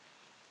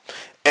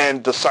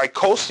 And the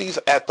psychoses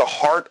at the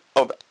heart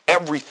of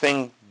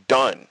everything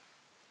done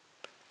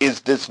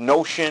is this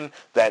notion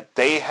that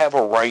they have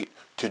a right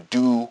to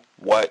do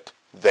what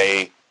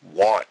they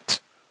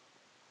want.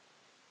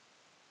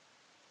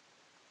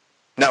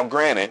 Now,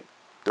 granted,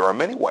 there are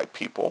many white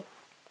people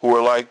who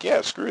are like,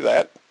 yeah, screw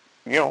that.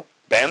 You know,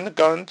 ban the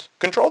guns,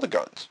 control the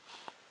guns.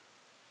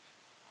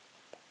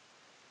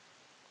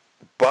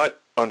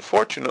 But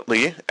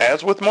unfortunately,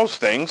 as with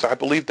most things, I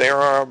believe they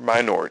are a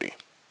minority.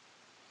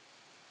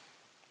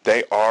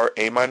 They are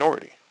a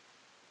minority.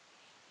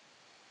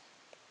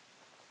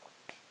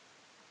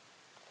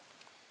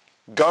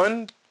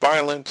 Gun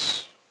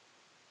violence,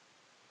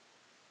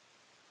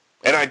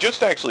 and I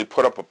just actually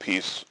put up a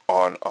piece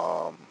on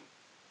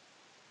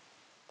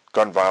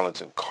gun violence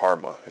and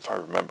karma, if I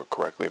remember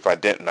correctly. If I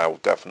didn't, I will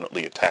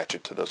definitely attach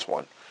it to this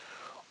one,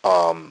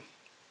 that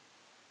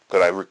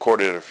I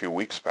recorded it a few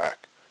weeks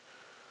back.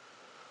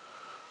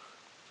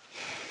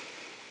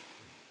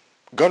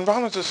 Gun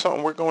violence is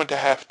something we're going to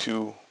have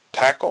to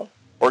tackle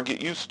or get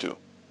used to.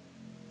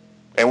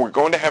 And we're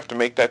going to have to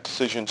make that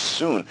decision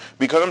soon.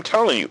 Because I'm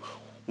telling you,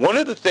 one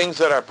of the things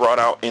that I brought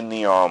out in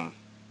the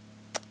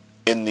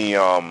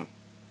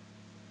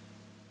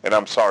and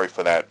I'm sorry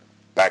for that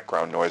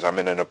background noise. I'm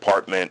in an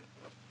apartment.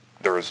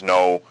 There is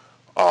no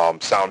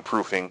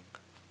soundproofing.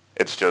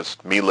 It's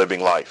just me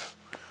living life.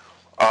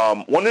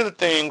 One of the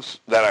things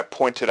that I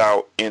pointed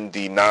out in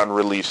the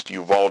non-released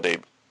Uvalde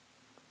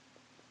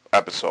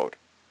episode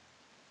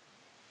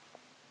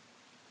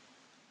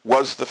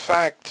was the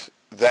fact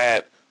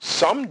that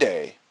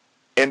someday,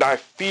 and I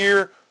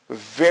fear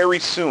very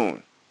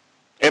soon,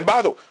 and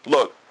by the way,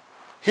 look,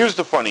 here's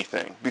the funny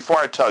thing, before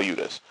I tell you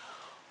this,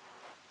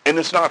 and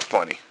it's not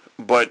funny,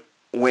 but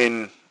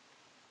when,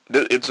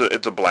 it's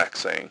a black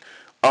saying,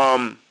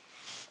 I've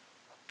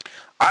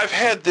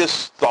had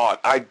this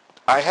thought, I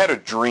had a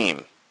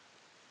dream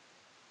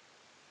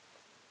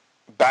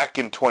back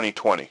in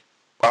 2020,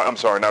 I'm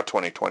sorry, not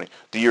 2020,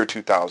 the year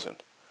 2000,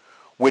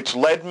 which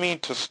led me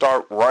to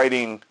start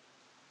writing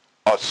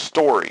a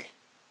story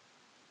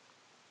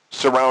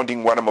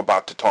surrounding what I'm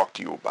about to talk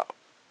to you about.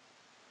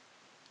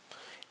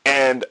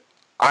 And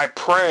I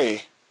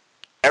pray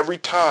every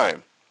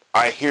time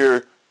I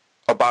hear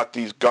about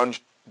these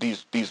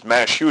these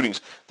mass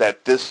shootings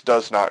that this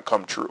does not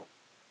come true.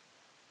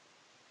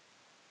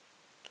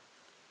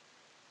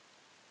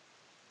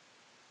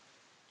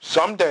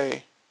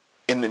 Someday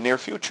in the near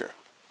future,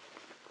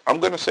 I'm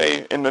going to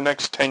say in the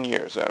next 10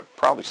 years, I'd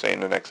probably say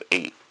in the next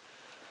 8,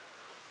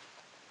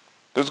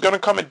 there's going to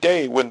come a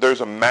day when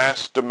there's a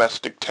mass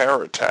domestic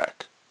terror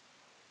attack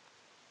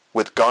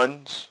with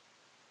guns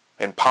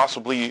and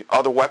possibly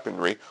other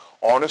weaponry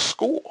on a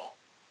school.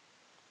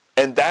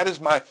 And that is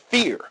my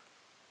fear.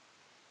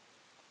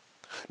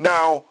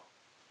 Now,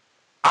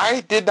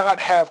 I did not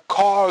have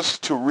cause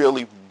to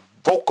really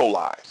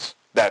vocalize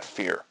that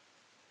fear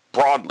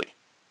broadly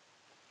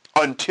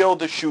until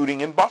the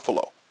shooting in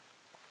Buffalo,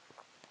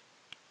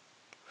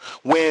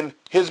 when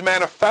his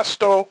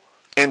manifesto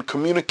and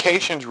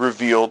communications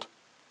revealed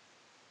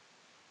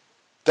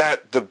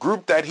that the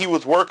group that he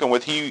was working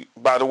with, he,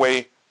 by the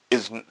way,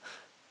 is,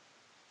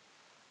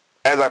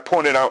 as I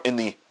pointed out in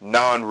the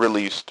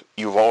non-released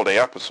Uvalde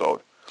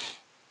episode,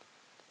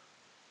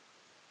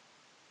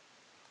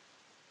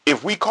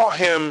 if we call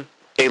him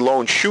a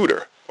lone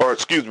shooter, or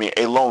excuse me,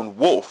 a lone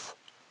wolf,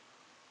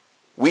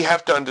 we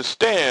have to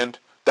understand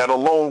that a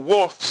lone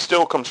wolf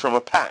still comes from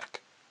a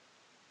pack.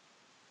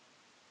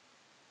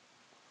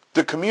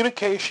 The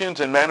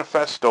communications and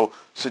manifesto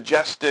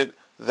suggested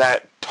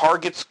that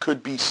targets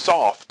could be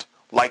soft,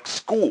 like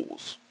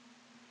schools.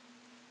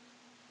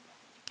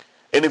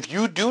 And if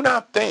you do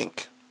not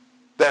think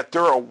that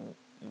there are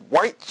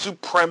white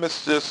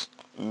supremacist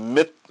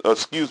myth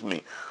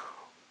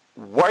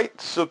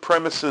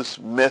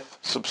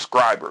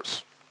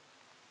subscribers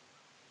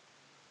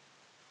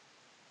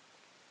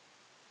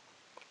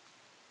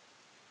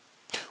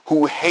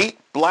who hate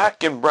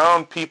black and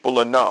brown people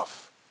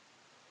enough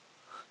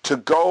to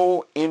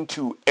go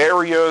into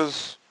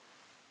areas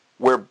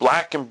where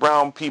black and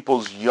brown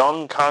people's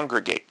young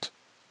congregate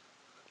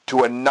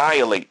to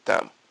annihilate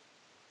them,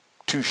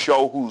 to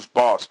show who's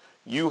boss,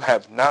 you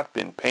have not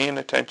been paying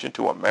attention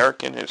to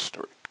American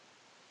history.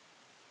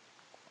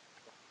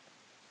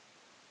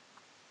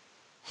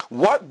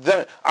 What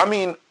then? I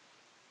mean,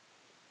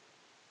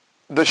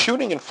 the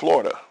shooting in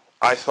Florida,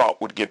 I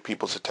thought would get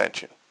people's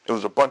attention. It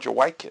was a bunch of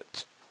white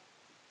kids.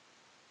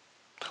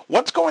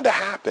 What's going to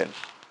happen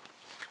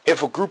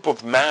if a group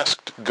of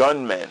masked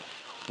gunmen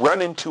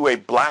run into a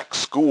black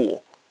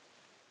school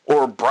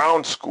or a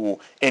brown school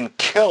and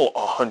kill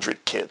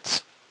 100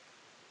 kids?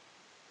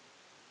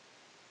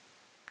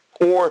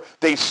 Or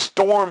they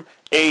storm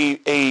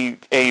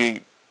a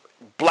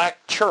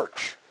black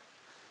church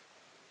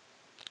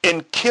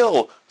and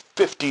kill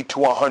 50 to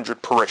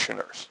 100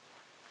 parishioners.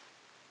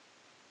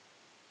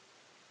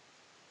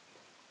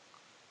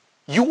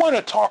 You want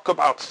to talk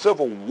about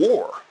civil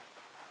war?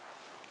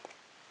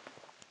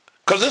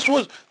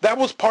 Because that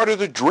was part of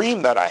the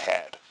dream that I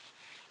had.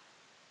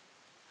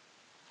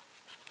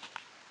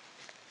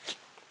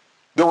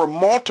 There were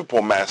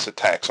multiple mass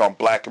attacks on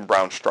black and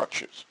brown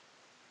structures,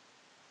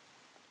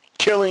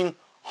 killing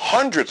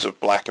hundreds of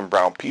black and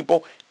brown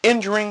people,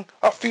 injuring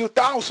a few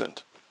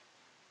thousand.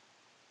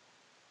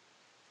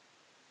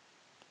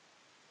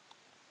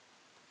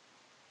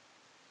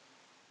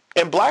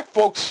 And black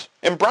folks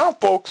and brown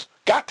folks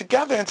got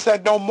together and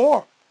said, no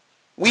more.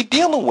 We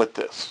dealing with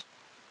this.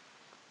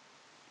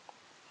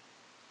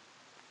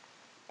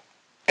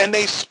 And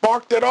they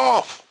sparked it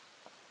off.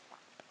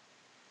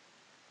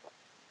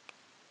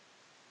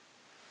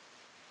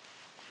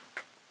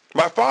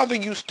 My father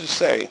used to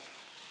say,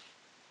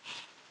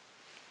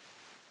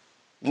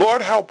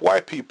 Lord help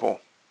white people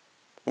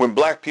when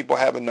black people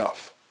have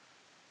enough.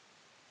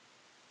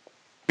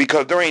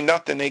 Because there ain't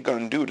nothing they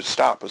gonna do to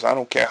stop us. I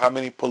don't care how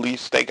many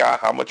police they got,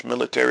 how much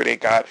military they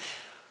got.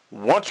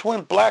 Once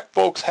when black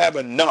folks have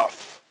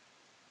enough,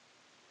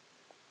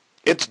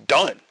 it's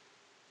done.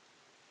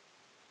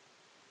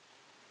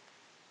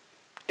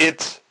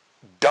 It's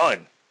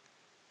done.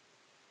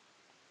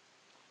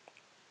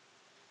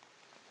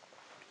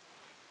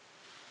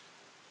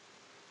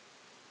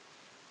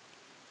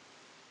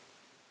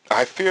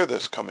 I fear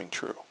this coming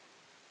true.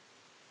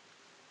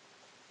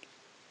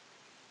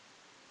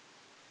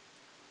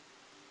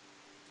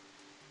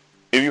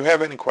 If you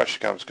have any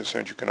questions, comments,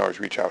 concerns, you can always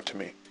reach out to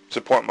me.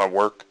 Support my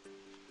work.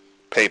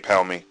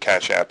 PayPal me,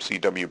 Cash App,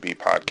 CWB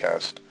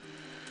Podcast.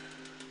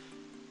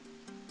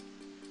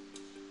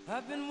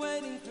 I've been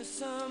waiting for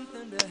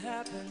something to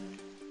happen.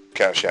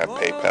 Cash App,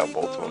 PayPal,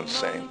 both of them the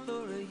same.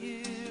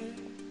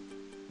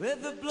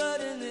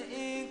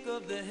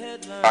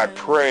 I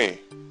pray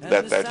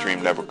that that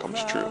dream never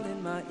comes true.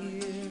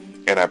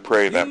 And I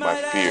pray that my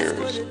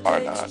fears are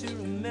not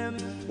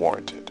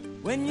warranted.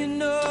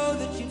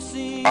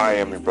 I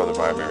am your brother,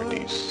 Vladimir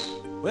Nice.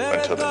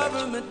 Until the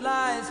next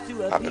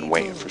one, I've been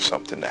waiting for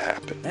something to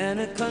happen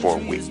for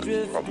a week,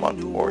 or a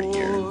month, or a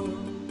year.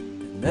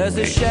 There's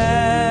a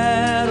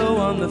shadow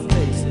on the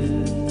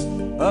faces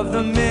of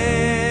the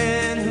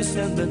men who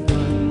sent the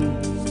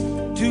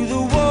guns to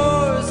the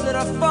wars that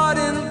are fought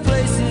in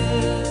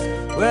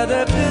places where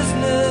their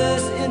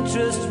business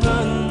interest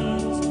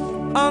runs.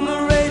 On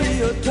the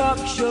radio, talk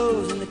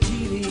shows, and the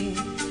TV,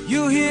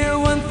 you hear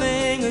one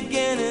thing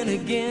again and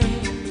again,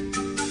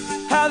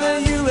 how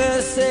the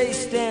USA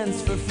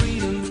stands for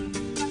freedom,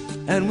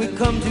 and we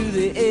come to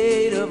the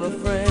aid of a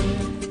friend.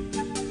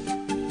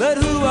 But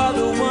who are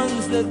the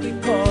ones that we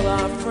call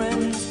our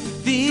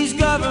friends? These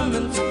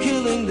governments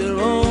killing their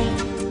own,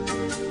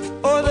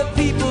 or the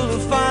people who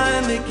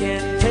finally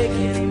can't take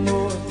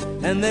anymore,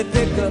 and they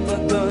pick up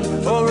a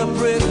gun or a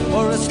brick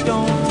or a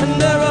stone, and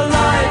they're alive.